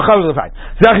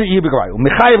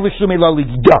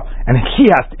 and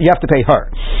you have to pay her.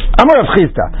 Amar Rav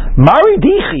Chisda, Mari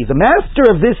Dichi, the master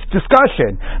of this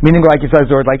discussion, meaning like it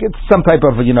says, or like it's some type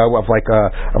of what are you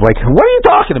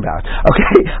talking about?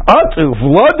 Okay,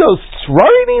 what,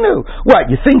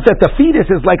 you think that the fetus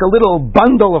is like a little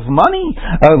bundle of money,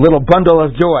 a little bundle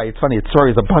of joy? It's funny,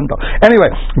 sorry, it's a bundle. Anyway,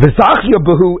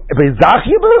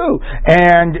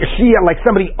 and she like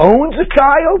somebody owns a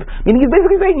child, meaning he's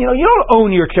basically saying, you don't own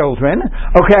your children.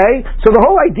 Okay, so the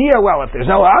whole idea, well, if there's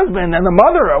no husband and the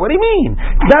mother, what do you mean?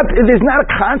 There's not a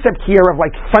concept here of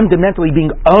like fundamentally being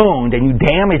owned and you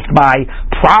damaged my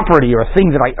property or a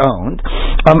thing that I owned.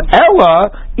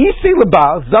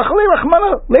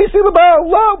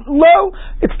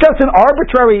 It's just an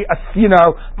arbitrary,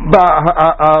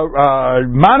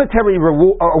 monetary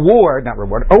award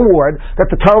that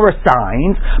the Torah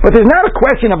signs, but there's not a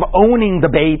question of owning the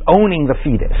babe, owning the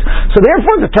fetus. So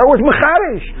therefore, the Torah was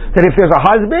mechadish that if there's a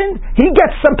husband, he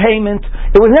gets some payment.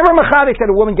 It was never mechadish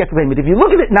that a woman gets a payment. If you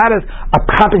look at it not as a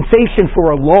compensation for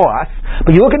a loss,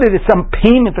 but you look at it as some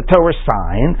payment the Torah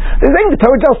signed, they're saying the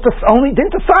Torah just only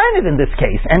didn't assign it in this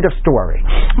case. end of story.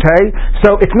 Okay?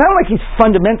 So it's not like he's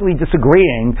fundamentally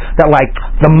disagreeing that like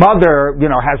the mother,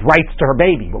 has rights to her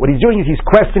baby. But what he's doing is he's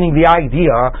questioning the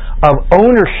idea of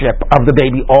ownership of the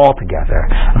baby altogether.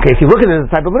 Okay, if you look at it as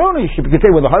a type of an ownership, you could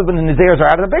say, well, the husband and his heirs are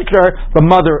out of the picture, the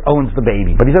mother owns the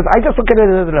baby. But he says, I just look at it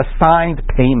as an assigned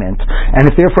payment, and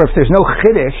if there's no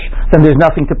chiddush, then there's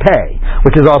nothing to pay,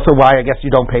 which is also why I guess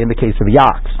you don't pay in the case of the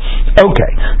ox.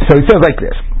 Okay, so he says like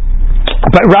this.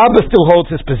 But Rabbi still holds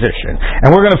his position,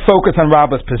 and we're going to focus on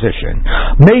Rabbi's position.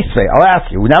 Meisvei, I'll ask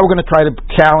you, now we're going to try to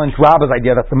challenge Rabbi's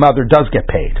idea that the mother does get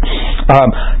paid.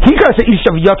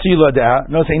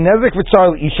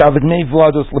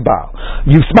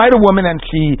 You smite a woman and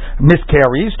she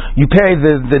miscarries, you pay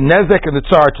the nezek and the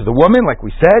tsar to the woman, like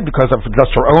we said, because of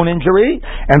just her own injury,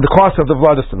 and the cost of the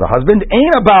vlados to the husband.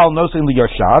 Ein abal nosei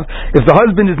liyoshav. If the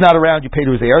husband is not around, you pay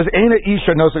to his heirs. Ein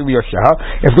isha nosei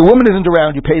liyoshav. If the woman isn't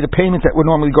around, you pay the payment that would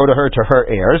normally go to her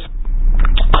heirs.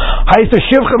 However,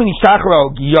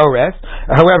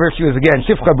 she was again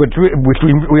shivcha, which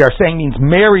we are saying means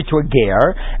married to a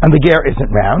ger, and the ger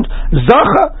isn't round.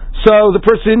 Zacha, so the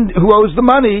person who owes the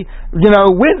money,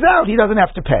 wins out. He doesn't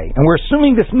have to pay, and we're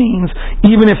assuming this means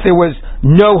even if there was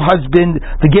no husband,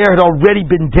 the ger had already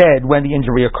been dead when the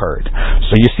injury occurred.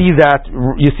 So you see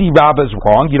Rabba's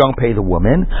wrong. You don't pay the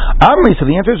woman. So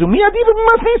the answer is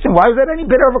why was that any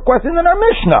better of a question than our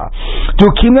Mishnah?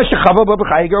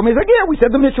 We said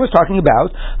the Mishnah was talking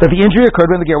about that the injury occurred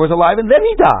when the ger was alive and then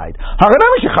he died.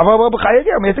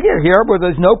 Here, where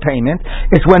there's no payment,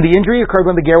 it's when the injury occurred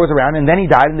when the ger was around and then he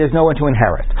died and there's no one to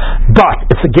inherit.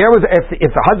 But if the ger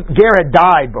had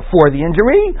died before the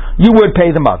injury, you would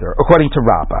pay the mother, according to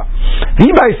Rabbah.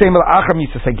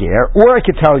 Or I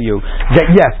could tell you that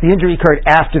yes, the injury occurred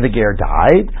after the ger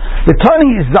died. The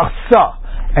Tani is zachsa.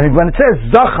 And when it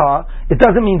says zacha, it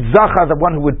doesn't mean zacha, the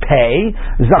one who would pay.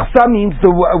 Zachsa means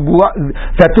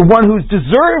that the one who's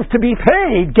deserved to be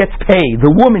paid gets paid.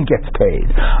 The woman gets paid.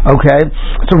 Okay?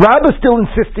 So Rabbah is still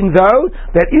insisting, though,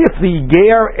 that if the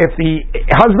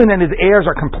husband and his heirs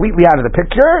are completely out of the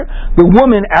picture,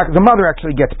 the mother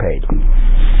actually gets paid.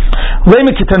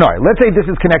 Let's say this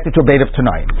is connected to a debate of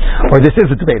Tanaim, or this is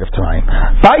a debate of Tanaim.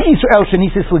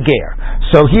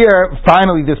 So here,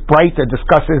 finally, this Breita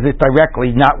discusses it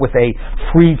directly, not with a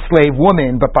freed slave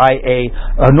woman, but by a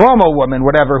normal woman,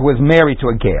 whatever, who is married to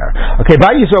a ger. Okay,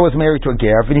 Bar Yisrael was married to a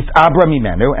ger, and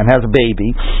has a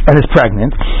baby, and is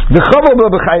pregnant.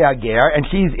 And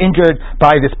she's injured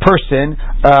by this person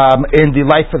in the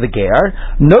life of the ger.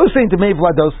 No saint to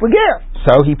vlados l'ger.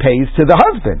 So he pays to the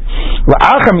husband.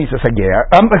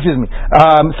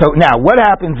 So now, what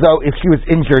happens though if she was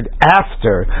injured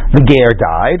after the ger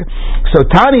died? So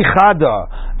Tani Chada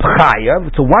Chayav.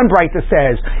 So one Breita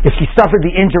says if she suffered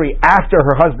the injury after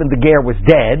her husband the ger was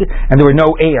dead and there were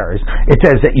no heirs, it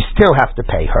says that you still have to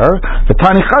pay her. The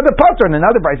Tani Chada Pater, and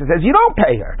another Breita says you don't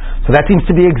pay her. So that seems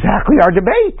to be exactly our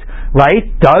debate, right?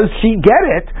 Does she get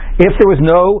it if there was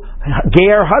no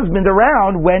ger husband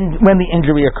around when the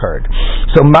injury occurred?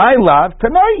 So my love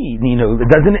Tanai,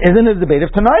 isn't it a debate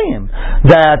of Tanaim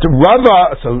that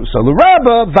Rava? So the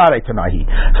Rabba Vare Tanai.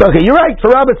 So okay, you're right. So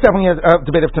Rabba, it's definitely a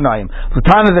debate of Tanaim. The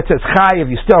Tana that says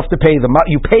Chayiv, you still have to pay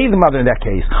you pay the mother in that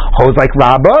case, holds like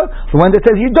Rabba. The one that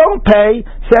says you don't pay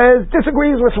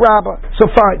disagrees with Rabba. So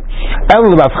fine.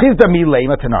 Would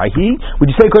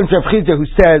you say according to Rav Chizda, who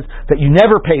says that you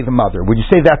never pay the mother, would you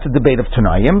say that's a debate of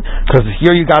Tanaim? Because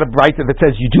here you got a Breita that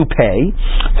says you do pay.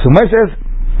 So Moshe says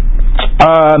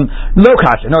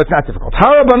no, it's not difficult.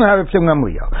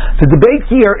 The debate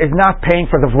here is not paying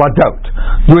for the vladot.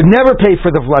 You would never pay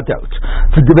for the vladot.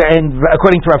 And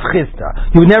according to Rav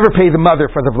Chizda, you would never pay the mother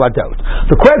for the vladot.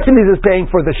 The question is paying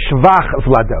for the shvach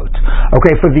vladot.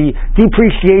 Okay, for the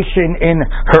depreciation in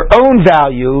her own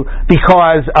value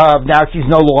because of now she's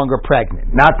no longer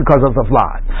pregnant, not because of the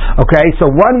vlad. Okay, so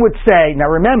one would say, now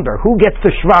remember, who gets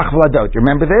the shvach vladot? You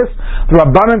remember this? The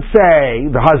Rabbanan say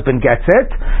the husband gets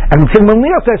it, and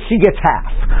Leo says she gets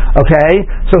half. Okay?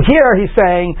 So here he's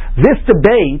saying, this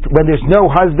debate, when there's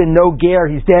no husband, no ger,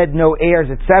 he's dead, no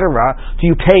heirs, etc., do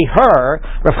you pay her?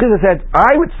 Rav Chizda said,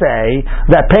 I would say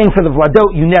that paying for the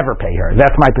vladot, you never pay her.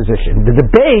 That's my position. The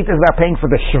debate is about paying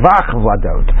for the shvach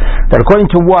vladot. That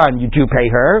according to one, you do pay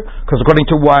her, because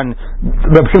according to one,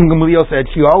 Rav Gamliel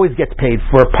said she always gets paid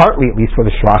for, partly at least, for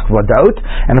the shvach vladot,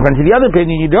 and according to the other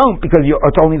opinion, you don't, because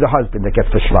it's only the husband that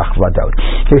gets the shvach vladot.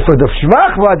 Okay, for the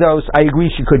shvach vlados, I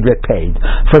agree she could get paid.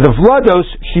 For the Vlados,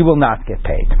 she will not get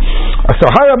paid. So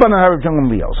Harabban and Harab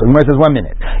Gamliel. So the Gemara says, 1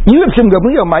 minute.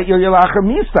 Gamliel might Yelacher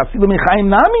Misa,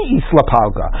 Nami Isla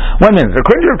Palga. 1 minute.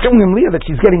 According to Gamliel, that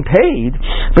she's getting paid,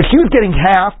 but she was getting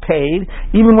half paid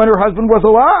even when her husband was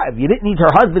alive. You didn't need her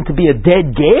husband to be a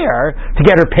dead ger to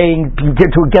get her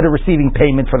receiving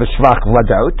payment for the Shvach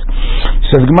Vladot.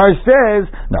 So the Gemara says,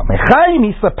 no, Mechayim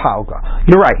Isla Palga.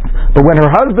 You're right. But when her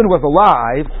husband was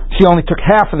alive, she only took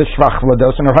half of the Shvach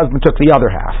Vlados and her husband took the other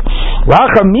half.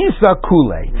 Lacha Misa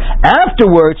Kule.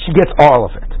 Afterwards, she gets all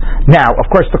of it. Now,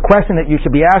 of course, the question that you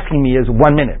should be asking me is, 1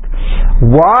 minute.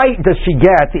 Why does she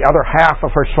get the other half of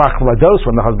her Shvach Vlados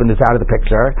when the husband is out of the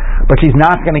picture, but she's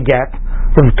not going to get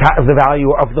the value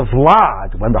of the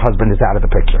Vlad when the husband is out of the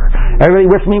picture?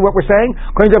 Everybody with me what we're saying?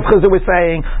 According to Rav Chizah, we're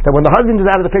saying that when the husband is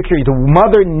out of the picture, the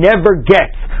mother never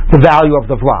gets the value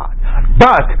of the Vlad.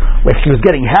 But if she was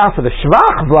getting half of the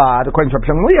Shvach Vlad, according to Rav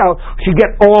Gamliel, she'd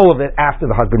get all of it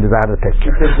after the husband is out of the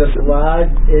picture. Because the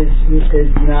Vlad is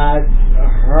not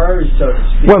hers, so to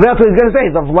speak. Well, that's what he's going to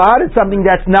say. The Vlad is something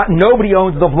that's not, nobody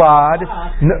owns the Vlad.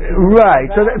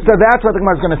 Right. So that's what the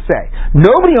Gemara is going to say.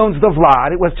 Nobody owns the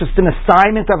Vlad. It was just an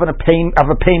assignment of a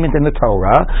payment in the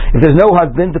Torah. If there's no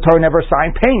husband, the Torah never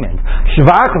assigned payment.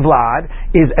 Shvach Vlad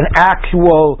is an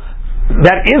actual,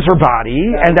 that is her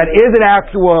body, and that is an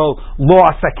actual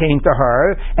loss that came to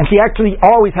her, and she actually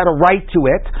always had a right to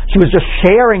it. She was just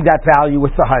sharing that value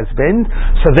with the husband,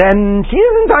 so then she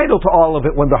is entitled to all of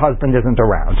it when the husband isn't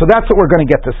around. So that's what we're going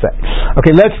to get to say.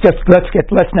 Okay, let's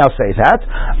now say that.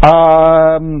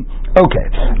 Okay.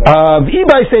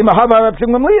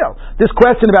 This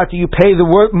question about do you pay the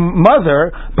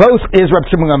mother, both is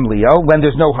Reb Shimon Gamliel, when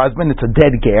there's no husband, it's a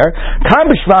dead ger. It's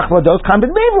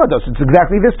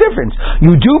exactly this difference.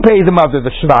 You do pay the mother the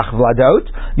Shvach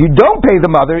Vladot. You don't pay the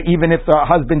mother even if the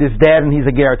husband is dead and he's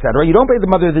a ger, etc. You don't pay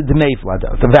the mother the Dmei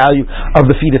Vladot, the value of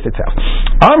the fetus itself.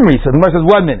 Amri, so the Gemara says,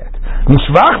 1 minute.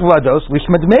 Shvach Vlados,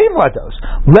 Lishma Dmei Vlados.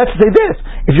 Let's say this.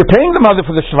 If you're paying the mother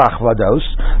for the Shvach Vlados,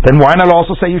 then why not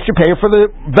also say you should pay her for the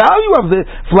value of the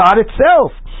Vlad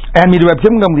itself? And if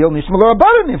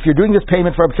you're doing this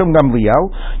payment for Reb Shimon Gamliel,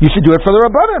 you should do it for the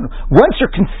Rabbanan. Once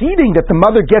you're conceding that the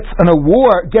mother gets an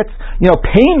award, gets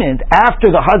payment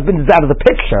after the husband is out of the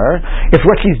picture, if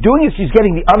what she's doing is she's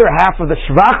getting the other half of the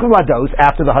Shvach Vlados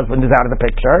after the husband is out of the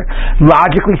picture,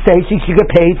 logically say she should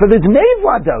get paid for the Dmei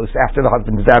Vlados after the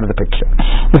husband is out of the picture.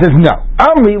 He says no.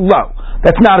 Amri lo.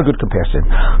 That's not a good comparison.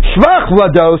 Shvach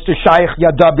Vlados to Shaykh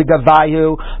Yada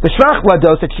B'Gavayu. The Shvach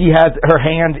Vlados that she has, her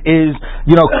hand is,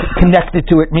 connected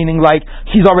to it, meaning like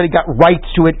she's already got rights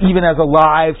to it, even as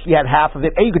alive. She had half of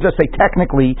it. A, you could just say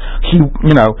technically she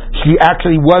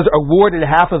actually was awarded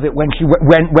half of it when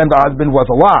the husband was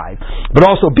alive. But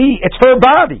also B, it's her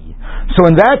body. So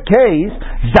in that case,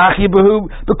 Zachi Behu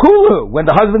Bekulu, when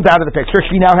the husband's out of the picture,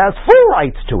 she now has full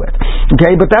rights to it.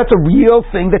 Okay, but that's a real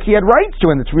thing that she had rights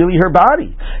to, and it's really her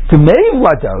body. To Mei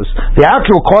Vlados, the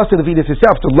actual cost of the fetus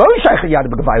itself, to Lo Shaykh Yad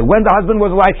B'Gavai, when the husband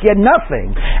was alive, she had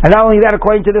nothing. And not only that,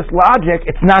 according to this logic,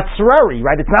 it's not Srari,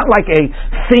 right? It's not like a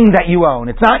thing that you own.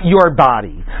 It's not your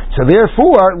body. So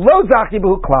therefore, Lo Zachi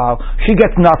Behu Klal, she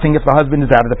gets nothing if the husband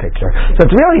is out of the picture. So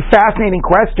it's a really fascinating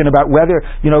question about whether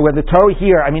Torah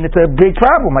here, it's a big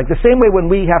problem. Like the same way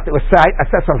when we have to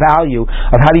assess a value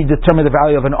of how do you determine the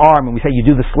value of an arm, and we say you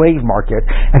do the slave market,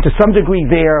 and to some degree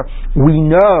there we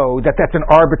know that that's an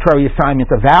arbitrary assignment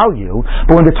of value,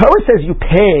 but when the Torah says you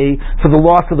pay for the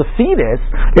loss of the fetus,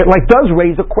 it does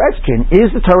raise a question.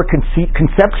 Is the Torah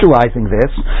conceptualizing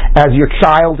this as your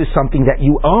child is something that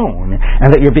you own,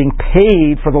 and that you're being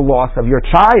paid for the loss of your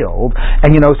child?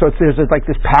 And so there's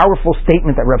this powerful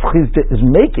statement that Rav Chizda is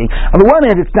making. On the one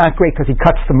hand, it's not great because he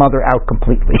cuts the mother out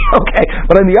completely, okay?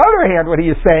 But on the other hand, what he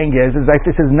is saying is that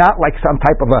this is not like some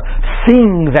type of a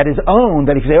thing that is owned,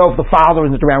 that if you say, if the father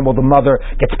isn't around, well, the mother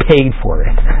gets paid for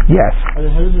it. Yes? How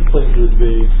does it play into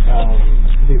the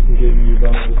I think from getting you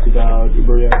about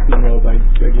Uber by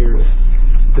Gagir?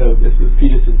 The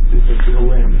fetus is a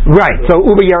limb. Right, so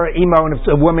Uber Yara Imo, and if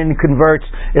a woman converts,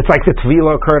 it's like the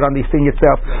Tvila occurred on the thing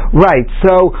itself. Right,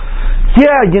 so,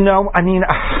 yeah, I don't know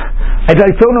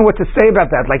what to say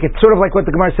about that. It's sort of like what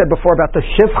the Gemara said before about the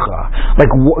Shivcha.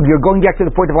 You're going back to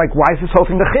the point of why is this whole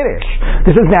thing the Chiddush?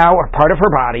 This is now a part of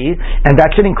her body, and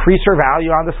that should increase her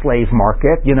value on the slave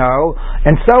market,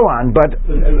 and so on. But,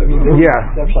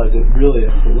 yeah. Conceptualize it really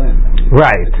as the limb.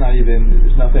 Right. It's not even,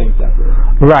 there's nothing separate.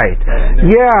 Right.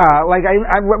 Yeah,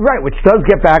 right, which does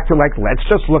get back back to let's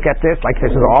just look at this.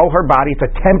 This is all her body. It's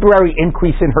a temporary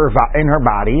increase in her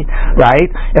body, right?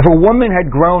 If a woman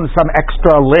had grown some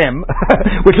extra limb,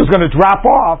 which was going to drop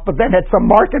off, but then had some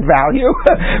market value,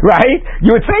 right?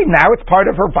 You would say now it's part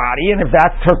of her body, and if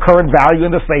that's her current value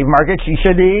in the slave market, she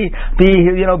should be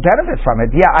benefit from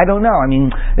it. Yeah, I don't know. I mean,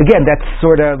 again, that's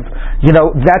sort of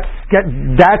that's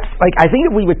I think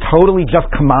if we would totally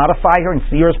just commodify her and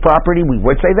see her as property, we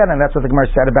would say that, and that's what the Gemara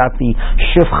said about the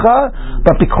shivcha.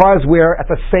 But because we're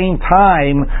at the same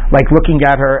time looking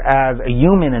at her as a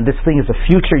human, and this thing is a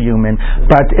future human,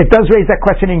 but it does raise that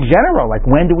question in general.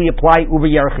 When do we apply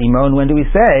uber yarchimo, and when do we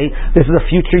say this is a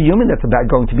future human that's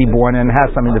going to be born and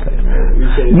has something to say?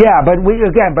 Yeah, but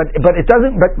it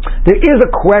doesn't. But there is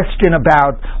a question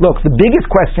about. Look, the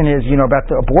biggest question is about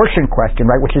the abortion question,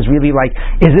 right? Which is really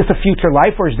is this a future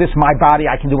life, or is this my body?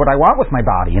 I can do what I want with my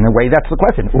body. In a way, that's the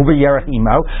question. Uber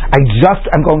yarchimo.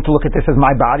 I'm going to look at this as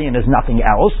my body and as nothing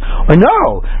else. Or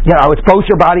no, it's both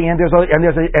your body and there's a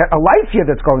life here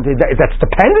that's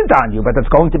dependent on you, but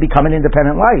that's going to become an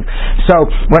independent life. So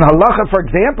when halacha, for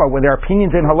example, when there are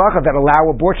opinions in halacha that allow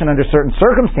abortion under certain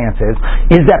circumstances,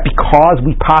 is that because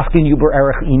we paskin uber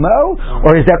erech imo,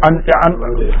 or is that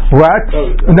what?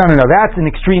 No. That's an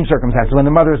extreme circumstance when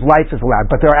the mother's life is allowed.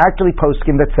 But there are actually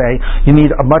poskim that say you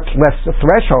need a much less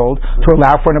threshold to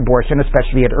allow for an abortion,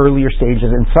 especially at earlier stages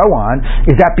and so on.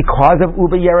 Is that because of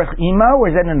uber yerech imo, or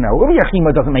is that no? Uber yerech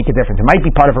imo doesn't make a difference. It might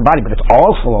be part of her body, but it's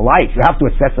also a life. You have to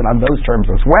assess it on those terms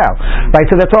as well, right?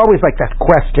 So that's always that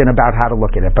question about how to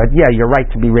look at it. But yeah, you're right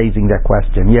to be raising that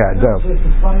question. Yeah, go. It's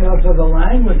funny also the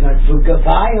language,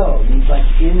 Gavayo, means right,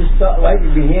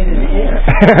 you'd be hand in hand.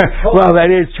 Well,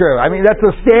 that is true. I mean, that's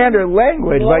a standard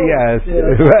language, but yes,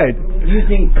 right.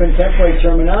 Using contemporary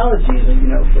terminology,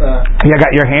 you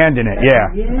got your hand in it,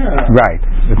 yeah. Right,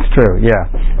 it's true, yeah.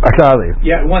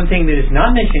 Yeah, one thing that is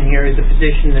not mentioned here is a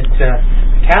position that the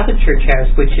Catholic Church has,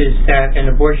 which is that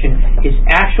an abortion is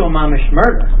actual mamish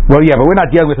murder. Well, yeah, but we're not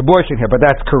dealing with abortion here, but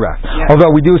that's correct. Yeah. Although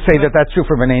we do say that that's true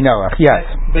for B'nai Noach, yes.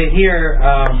 But here,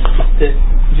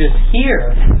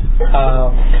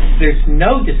 there's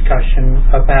no discussion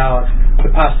about the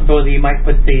possibility you might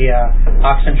put the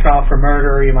ox on trial for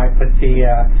murder, you might put the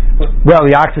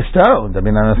the ox is stoned. I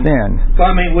mean, I understand. Well,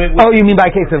 I mean, you mean by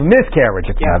case of miscarriage?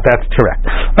 It's not. That's correct.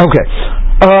 Okay.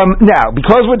 Now,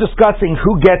 because we're discussing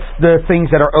who gets the things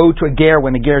that are owed to a ger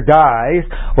when a ger dies,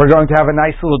 we're going to have a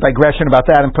nice little digression about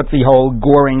that and put the whole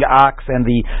goring ox and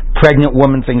the pregnant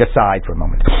woman thing aside for a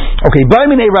moment. Okay.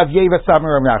 Rav Yeva Sava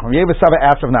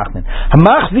asked Rav Nachman,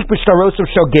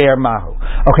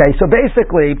 okay, so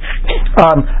basically,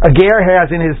 a ger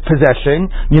has in his possession,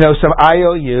 some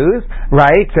IOUs,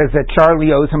 right? Says that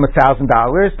Charlie owes him $1,000,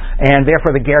 and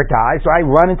therefore the ger dies. So I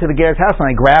run into the ger's house and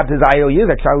I grab his IOU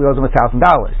that Charlie owes him $1,000.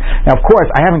 Now, of course,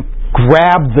 I haven't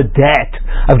grabbed the debt.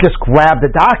 I've just grabbed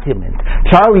the document.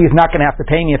 Charlie is not going to have to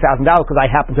pay me $1,000 because I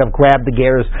happen to have grabbed the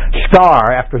ger's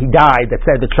star after he died that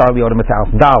said that Charlie owed him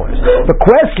 $1,000. The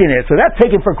question is, so that's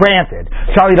taken for granted.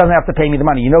 Charlie doesn't have to pay me the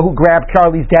money. You know who grabbed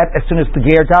Charlie's debt as soon as the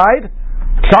ger died?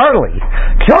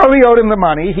 Charlie owed him the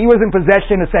money. He was in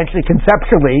possession, essentially,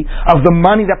 conceptually, of the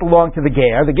money that belonged to the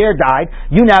ger. The ger died.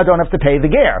 You now don't have to pay the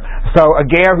ger. So a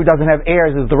ger who doesn't have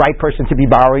heirs is the right person to be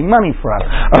borrowing money from.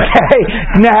 Okay?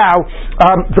 Now,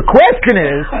 the question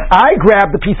is, I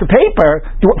grab the piece of paper.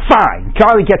 Fine.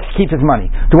 Charlie gets to keep his money.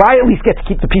 Do I at least get to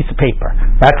keep the piece of paper?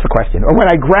 That's the question. Or when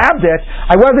I grabbed it,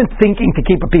 I wasn't thinking to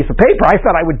keep a piece of paper. I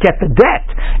thought I would get the debt.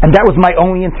 And that was my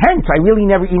only intent. I really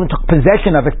never even took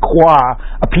possession of it qua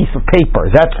a piece of paper.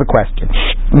 That's the question.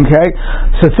 Okay?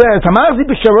 So it says, the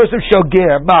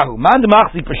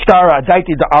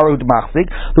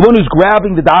one who's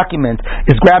grabbing the document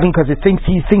is grabbing because he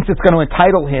thinks it's going to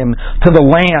entitle him to the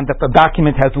land that the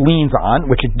document has liens on,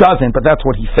 which it doesn't, but that's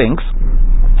what he thinks.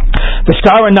 The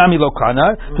star nami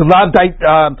lokana, the lav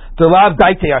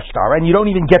daite ashtar, and you don't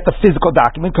even get the physical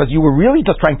document because you were really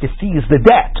just trying to seize the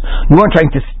debt. You weren't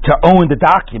trying to own the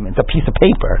document, a piece of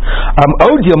paper.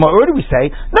 Or do we say,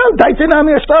 no, daite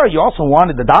nami ashtar, you also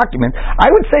wanted the document.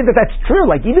 I would say that that's true.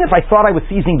 Even if I thought I was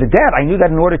seizing the debt, I knew that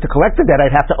in order to collect the debt,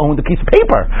 I'd have to own the piece of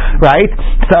paper, right?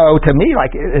 So to me,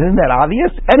 isn't that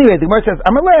obvious? Anyway, the Gemara says,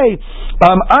 Amalei,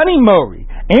 ani mori.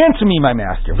 Answer me, my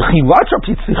master. I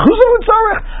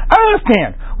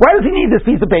understand. Why does he need this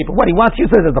piece of paper? What, he wants to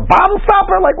use it as a bottle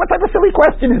stopper? What type of silly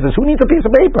question is this? Who needs a piece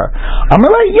of paper? I'm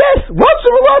like, yes, yes,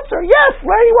 he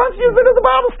wants to use it as a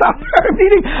bottle stopper.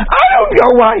 Meaning, I don't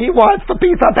know why he wants the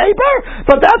piece of paper,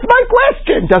 but that's my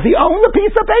question. Does he own the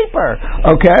piece of paper?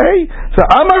 Okay? So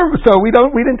we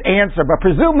didn't answer, but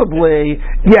presumably,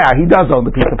 yeah, he does own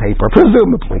the piece of paper.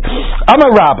 Presumably. I'm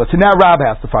a Rabbi, so now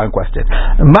Rabbi has the final question.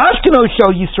 Mashkino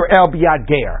show Yisrael biyad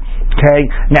ger. Okay,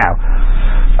 now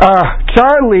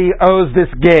Charlie owes this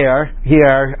ger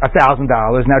here $1,000.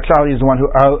 Now Charlie is the one who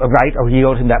he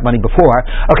owed him that money before.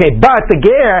 Okay, but the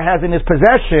ger has in his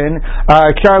possession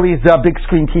Charlie's big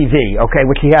screen TV. Okay,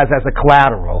 which he has as a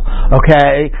collateral.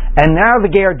 Okay, and now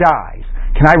the ger dies.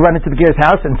 Can I run into the ger's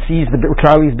house and seize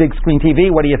Charlie's big screen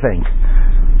TV? What do you think?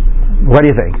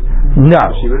 No.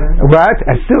 What?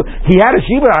 He had a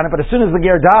shibud on it, but as soon as the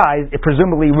ger dies, it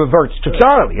presumably reverts to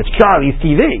Charlie. It's Charlie's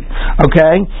TV.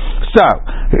 Okay? So,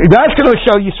 that's going to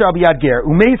show Yisrael biyad ger.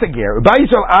 Umeza ger. Uba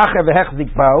Yisrael acher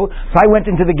v'hechzik bo. So I went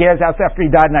into the ger's house after he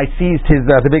died and I seized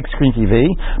the big screen TV.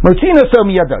 Motzino so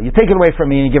miyado. You take it away from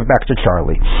me and you give it back to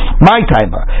Charlie. My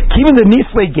timer. Even the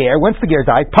nisle ger, once the ger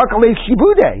died, pakalei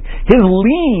shibude. His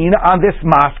lien on this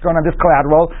maskon, on this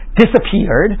collateral,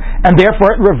 disappeared, and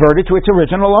therefore it reverted to its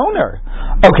original owner.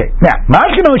 Okay, now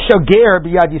Mashkino show ger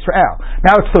biyad Yisrael.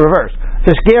 Now it's the reverse.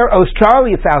 This ger owes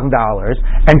Charlie $1,000,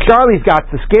 and Charlie's got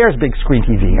the ger's big screen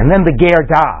TV, and then the ger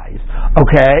dies.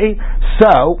 Okay,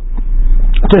 so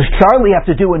does Charlie have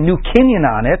to do a new kinyan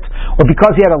on it, or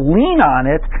because he had a lien on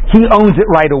it, he owns it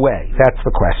right away? That's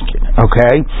the question.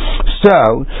 Okay,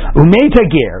 so umeta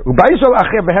ger ubayisol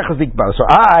acher v'hechzik bo. So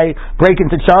I break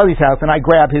into Charlie's house and I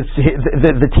grab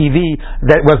the TV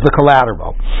that was the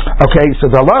collateral. Okay, so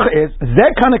the halacha is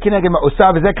zeh kana kineged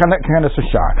ma'osav zeh kana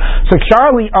sashar. So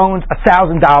Charlie owns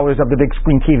 $1,000 of the big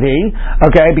screen TV.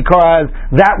 Okay, because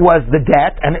that was the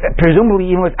debt, and presumably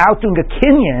even without doing a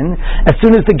kinyan, as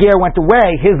soon as the ger went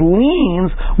away, his liens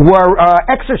were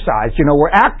exercised,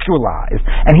 were actualized,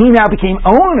 and he now became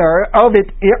owner of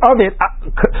it,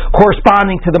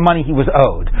 corresponding to the money he was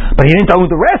owed. But he didn't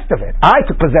own the rest of it. I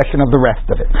took possession of the rest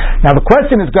of it. Now the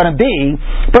question is going to be,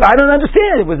 but I don't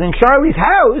understand. It was in Charlie's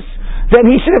house. Then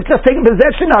he should have just taken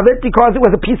possession of it because it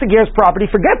was a piece of ger's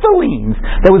property. Forget the liens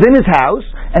that was in his house,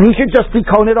 and he should just be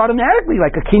it automatically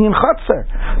like a kinyan chutzner.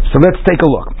 So let's take a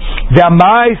look.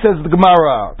 V'amai, says the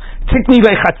Gemara, tikni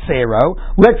vechatzero.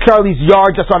 Let Charlie's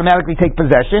yard just automatically take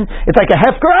possession. It's like a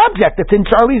hefker object that's in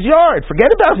Charlie's yard.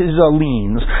 Forget about his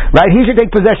liens, right? He should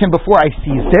take possession before I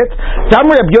seized it. The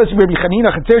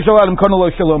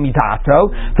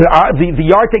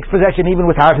yard takes possession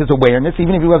even without his awareness,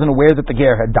 even if he wasn't aware that the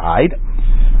ger had died.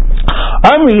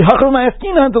 Amri Hakal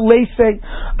Ma'askina, the lay say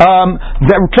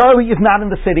that Charlie is not in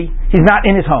the city, he's not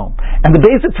in his home. And the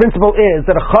basic principle is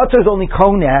that a chutzner is only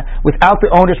koneh without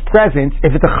the owner's presence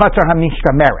if it's a chutzner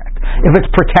hamishkameret, if it's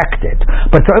protected.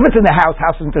 But so if it's in the house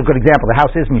isn't a good example, the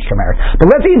house is mishkameret. But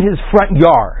let's say in his front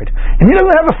yard, and he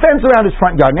doesn't have a fence around his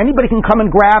front yard, and anybody can come and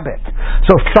grab it.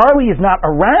 So if Charlie is not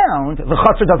around, the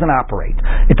chutzner doesn't operate.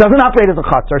 It doesn't operate as a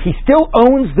chutzner. He still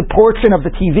owns the portion of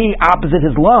the TV opposite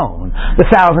his loan, the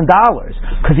 $1,000,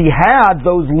 because he had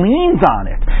those liens on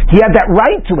it. He had that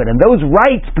right to it, and those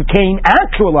rights became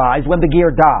actualized when the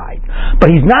ger died. But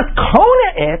he's not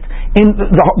koneh it in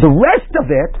the rest of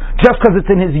it just because it's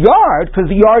in his yard, because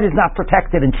the yard is not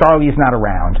protected and Charlie is not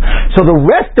around. So the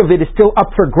rest of it is still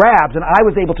up for grabs, and I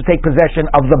was able to take possession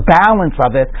of the balance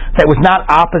of it that was not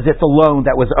opposite the loan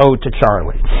that was owed to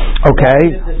Charlie.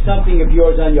 Okay? If there's something of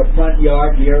yours on your front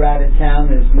yard, you're out of town,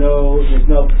 there's no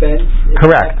fence.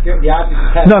 Correct.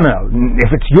 No.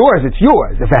 If it's yours, it's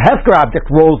yours. If a hefker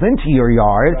object rolls into your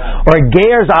yard, right, or a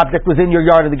ger's object was in your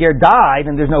yard and the ger died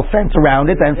and there's no fence around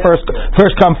it, then first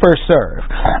come, first serve.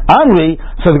 Amri,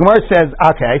 so the Gemara says,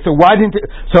 okay, so why didn't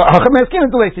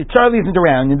Charlie isn't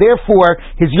around, and therefore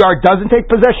his yard doesn't take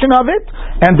possession of it,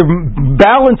 and the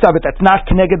balance of it that's not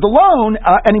connected the loan,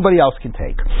 anybody else can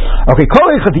take. Okay,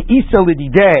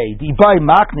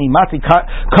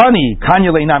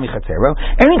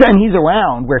 anytime he's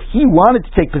around where he wanted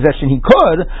to take possession, he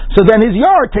could, so then his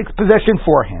yard takes possession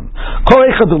for him. But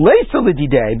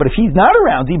if he's not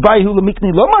around,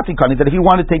 that if he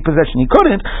wanted to take possession, he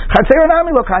couldn't.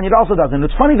 It also doesn't.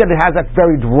 It's funny that it has that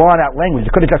very drawn out language.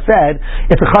 It could have just said,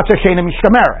 it's a chatzar sheina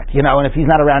mishkameret, and if he's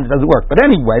not around, it doesn't work. But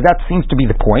anyway, that seems to be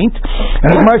the point.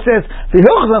 And the Gemara says, the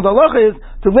halacha is,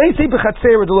 you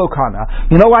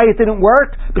know why it didn't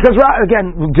work? Because,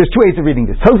 again, there's two ways of reading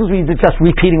this. Tosfos reads it just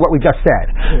repeating what we just said.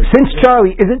 Since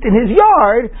Charlie isn't in his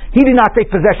yard, he did not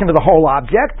take possession of the whole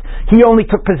object. He only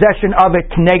took possession of it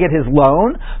connected his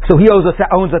loan, so he owns $1,000,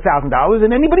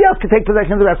 and anybody else could take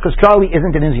possession of the rest because Charlie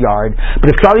isn't in his yard. But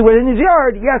if Charlie was in his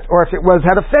yard, yes, or if it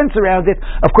had a fence around it,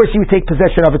 of course he would take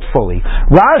possession of it fully.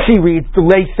 Rashi reads, the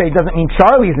lay say doesn't mean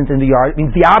Charlie isn't in the yard, it means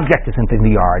the object isn't in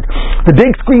the yard. The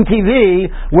big screen TV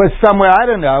was somewhere, I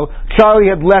don't know, Charlie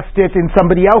had left it in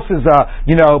somebody else's,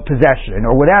 possession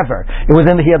or whatever.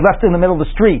 He had left it in the middle of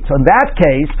the street. So in that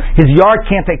case, his yard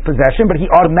can't take possession, but he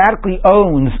automatically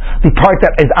owns the part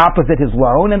that is opposite his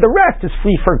loan, and the rest is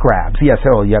free for grabs. Yes,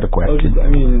 Harold, you had a question.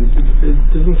 It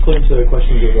doesn't claim to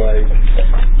questions of like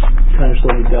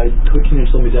Kinyan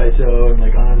Daito and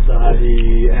like Anan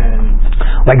Sahadi and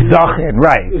like Zachin,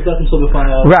 right?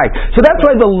 Right. So that's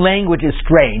why the language is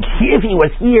strange. If he was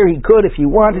here, he could if he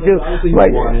wanted to. Right.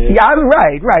 Yeah,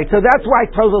 right. So that's why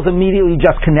Tozos immediately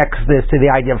just connects this to the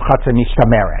idea of Chatzah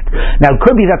Mishtameret. Now it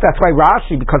could be that that's why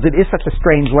Rashi, because it is such a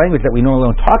strange language that we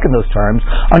normally don't talk in those terms,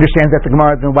 understands that the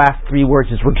Gemara in the last three words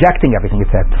is rejecting everything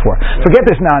it said before. Forget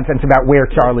this nonsense about where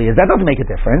Charlie is. That doesn't make a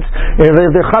difference. The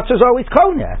Chatzah is always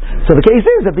Konya. So the case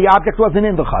is that the object wasn't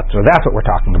in the Chatzah. That's what we're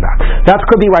talking about. That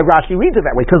could be why Rashi reads it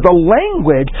that way, because the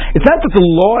language, it's not that the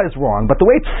law is wrong, but the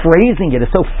way it's phrasing it is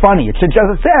so funny. It should just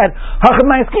have said,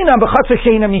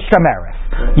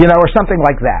 or something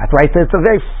like that, right? It's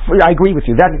I agree with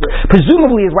you. That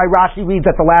presumably is why Rashi reads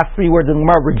that the last three words in the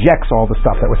Gemara rejects all the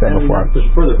stuff that was said before. Push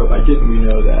further, but by didn't we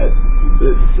know that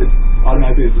it's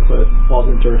automatically as a chus falls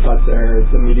into a chatzar,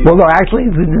 it's immediate. Well, no, actually,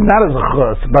 it's not as a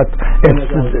chus, but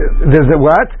there's a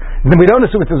what? We don't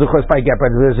assume it's a chus by get,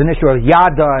 but there's an issue of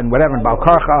yada and whatever, and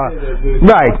balkarcha.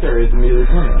 Right.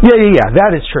 Yeah,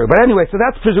 that is true. But anyway, so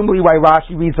that's presumably why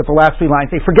Rashi reads that the last three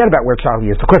lines, they forget about where Charlie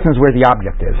is. The question is where the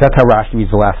object is. That's how Rashi reads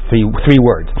the last three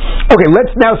words. Okay, let's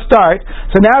now start.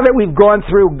 So now that we've gone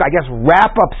through, I guess,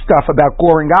 wrap-up stuff about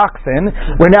goring oxen,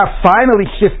 we're now finally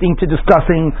shifting to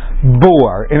discussing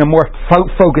bor in a more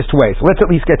focused way. So let's at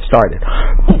least get started.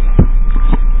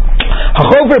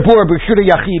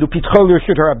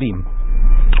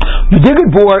 You dig a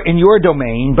bore in your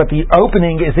domain, but the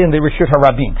opening is in the Reshut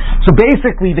HaRabim. So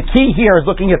basically, the key here is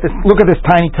looking at this. Look at this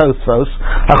tiny Tosfos.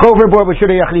 Tosfos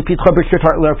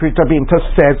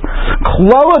says,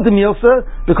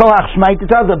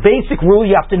 the basic rule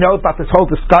you have to know about this whole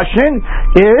discussion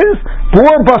is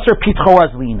bor basar pitcho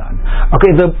azlinan.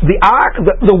 Okay, the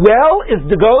well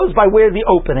goes by where the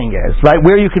opening is, right,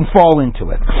 where you can fall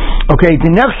into it. Okay, it's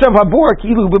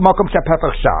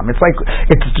like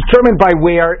it's determined by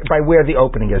where the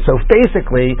opening is. So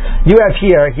basically, you have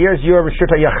here's your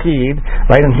Reshut HaYachid,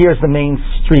 right, and here's the main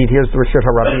street, here's the Reshut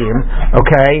HaRabim,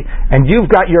 okay, and you've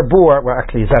got your bor, well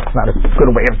actually that's not a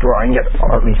good way of drawing it,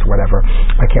 or at least whatever,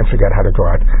 I can't figure out how to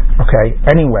draw it, okay,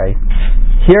 anyway,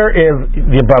 here is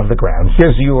the above the ground,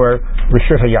 here's your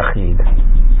Reshut HaYachid,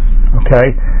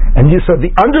 okay, and so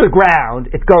the under the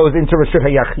ground, it goes into Reshut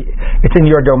HaYachid. It's in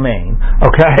your domain,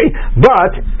 okay?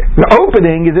 But the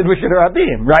opening is in Reshut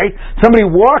HaRabim, right? Somebody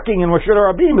walking in Reshut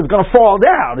HaRabim is going to fall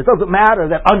down. It doesn't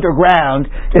matter that underground,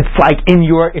 it's like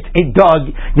it dug,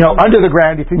 under the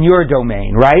ground, it's in your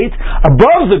domain, right?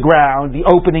 Above the ground, the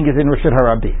opening is in Reshut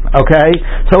HaRabim, okay?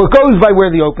 So it goes by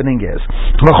where the opening is.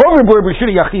 So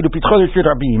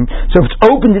if it's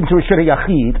opened into Reshut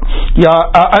HaYachid,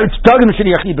 it's dug in Reshut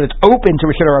HaYachid, but it's open to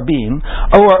Reshut HaRabim,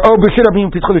 or Reshut HaRabim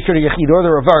pitchol Reshut HaYachid, or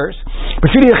the reverse,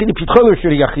 Reshut HaYachid pitchol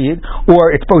Reshut HaYachid, or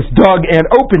it's both dug and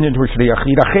opened into Reshut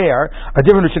HaYachid, a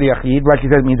different Reshut HaYachid, right?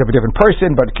 That means of a different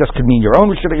person, but it just could mean your own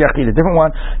Reshut HaYachid, a different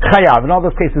one, chayav. In all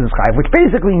those cases, it's chayav, which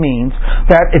basically means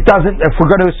that it doesn't. If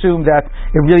we're going to assume that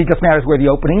it really just matters where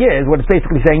the opening is, what it's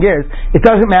basically saying is it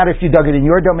doesn't matter if you dug it in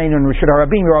your domain or in Reshut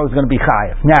HaRabim, you're always going to be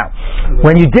chayav. Now,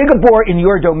 when you dig a bore in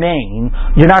your domain,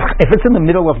 you're not. If it's in the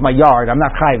middle of my yard, I'm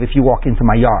not chayav if you walk into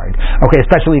my yard. Okay,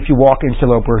 especially if you walk in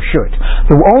Shalom or Shut.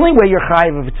 The only way you're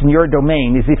chayav if it's in your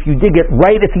domain is if you dig it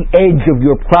right at the edge of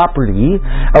your property,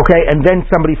 okay, and then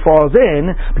somebody falls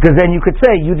in, because then you could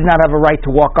say you did not have a right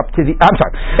to walk up to the. I'm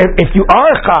sorry. If you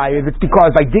are chayav, it's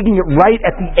because by digging it right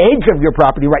at the edge of your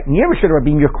property, right near Reshut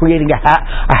HaRabim, you're creating a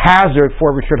hazard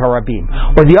for Reshut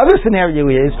HaRabim. Or the other scenario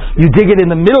is you dig it in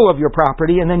the middle of your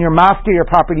property, and then you're mafter your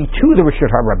property to the Reshut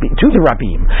HaRabim, to the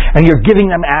Rabim, and you're giving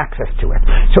them access to it.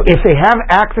 So if they have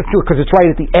access to it because it's right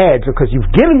at the edge, or because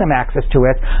you've given them access to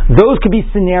it, those could be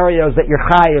scenarios that you're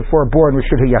chayav for a bor in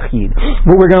Reshut HaYachid.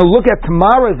 What we're going to look at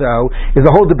tomorrow, though, is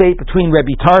a whole debate between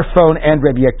Rabbi Tarfon and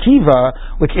Rabbi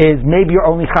Akiva, which is maybe you're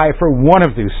only chayav for one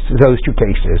of those two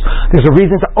cases. There's a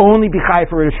reason to only be chayav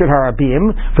for Reshut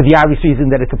HaRabim, for the obvious reason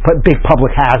that it's a big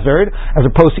public hazard, as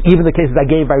opposed to even the cases I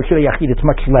gave by Reshut HaYachid, it's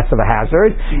much less of a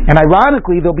hazard. And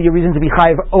ironically, there'll be a reason to be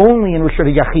chayav only in Reshut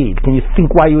HaYachid. Can you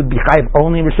think why you would be chayav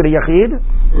only in Reshut HaYachid?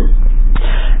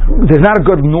 there's not a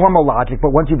good normal logic,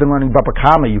 but once you've been learning Bava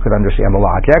Kamma, you could understand the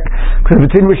logic. Because if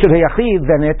it's in Rishut HaYachid,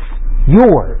 then it's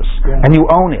yours, and you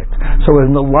own it. So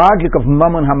in the logic of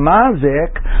Mammon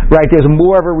Hamazik, right, there's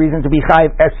more of a reason to be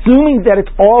chayiv, assuming that it's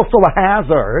also a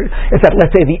hazard. It's at, let's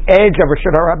say, the edge of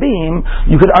Rishut HaRabim.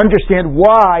 You could understand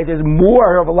why there's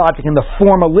more of a logic in the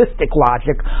formalistic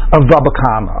logic of Bava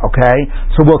Kamma. Okay,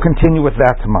 so we'll continue with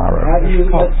that tomorrow. How do you,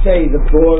 let's say, the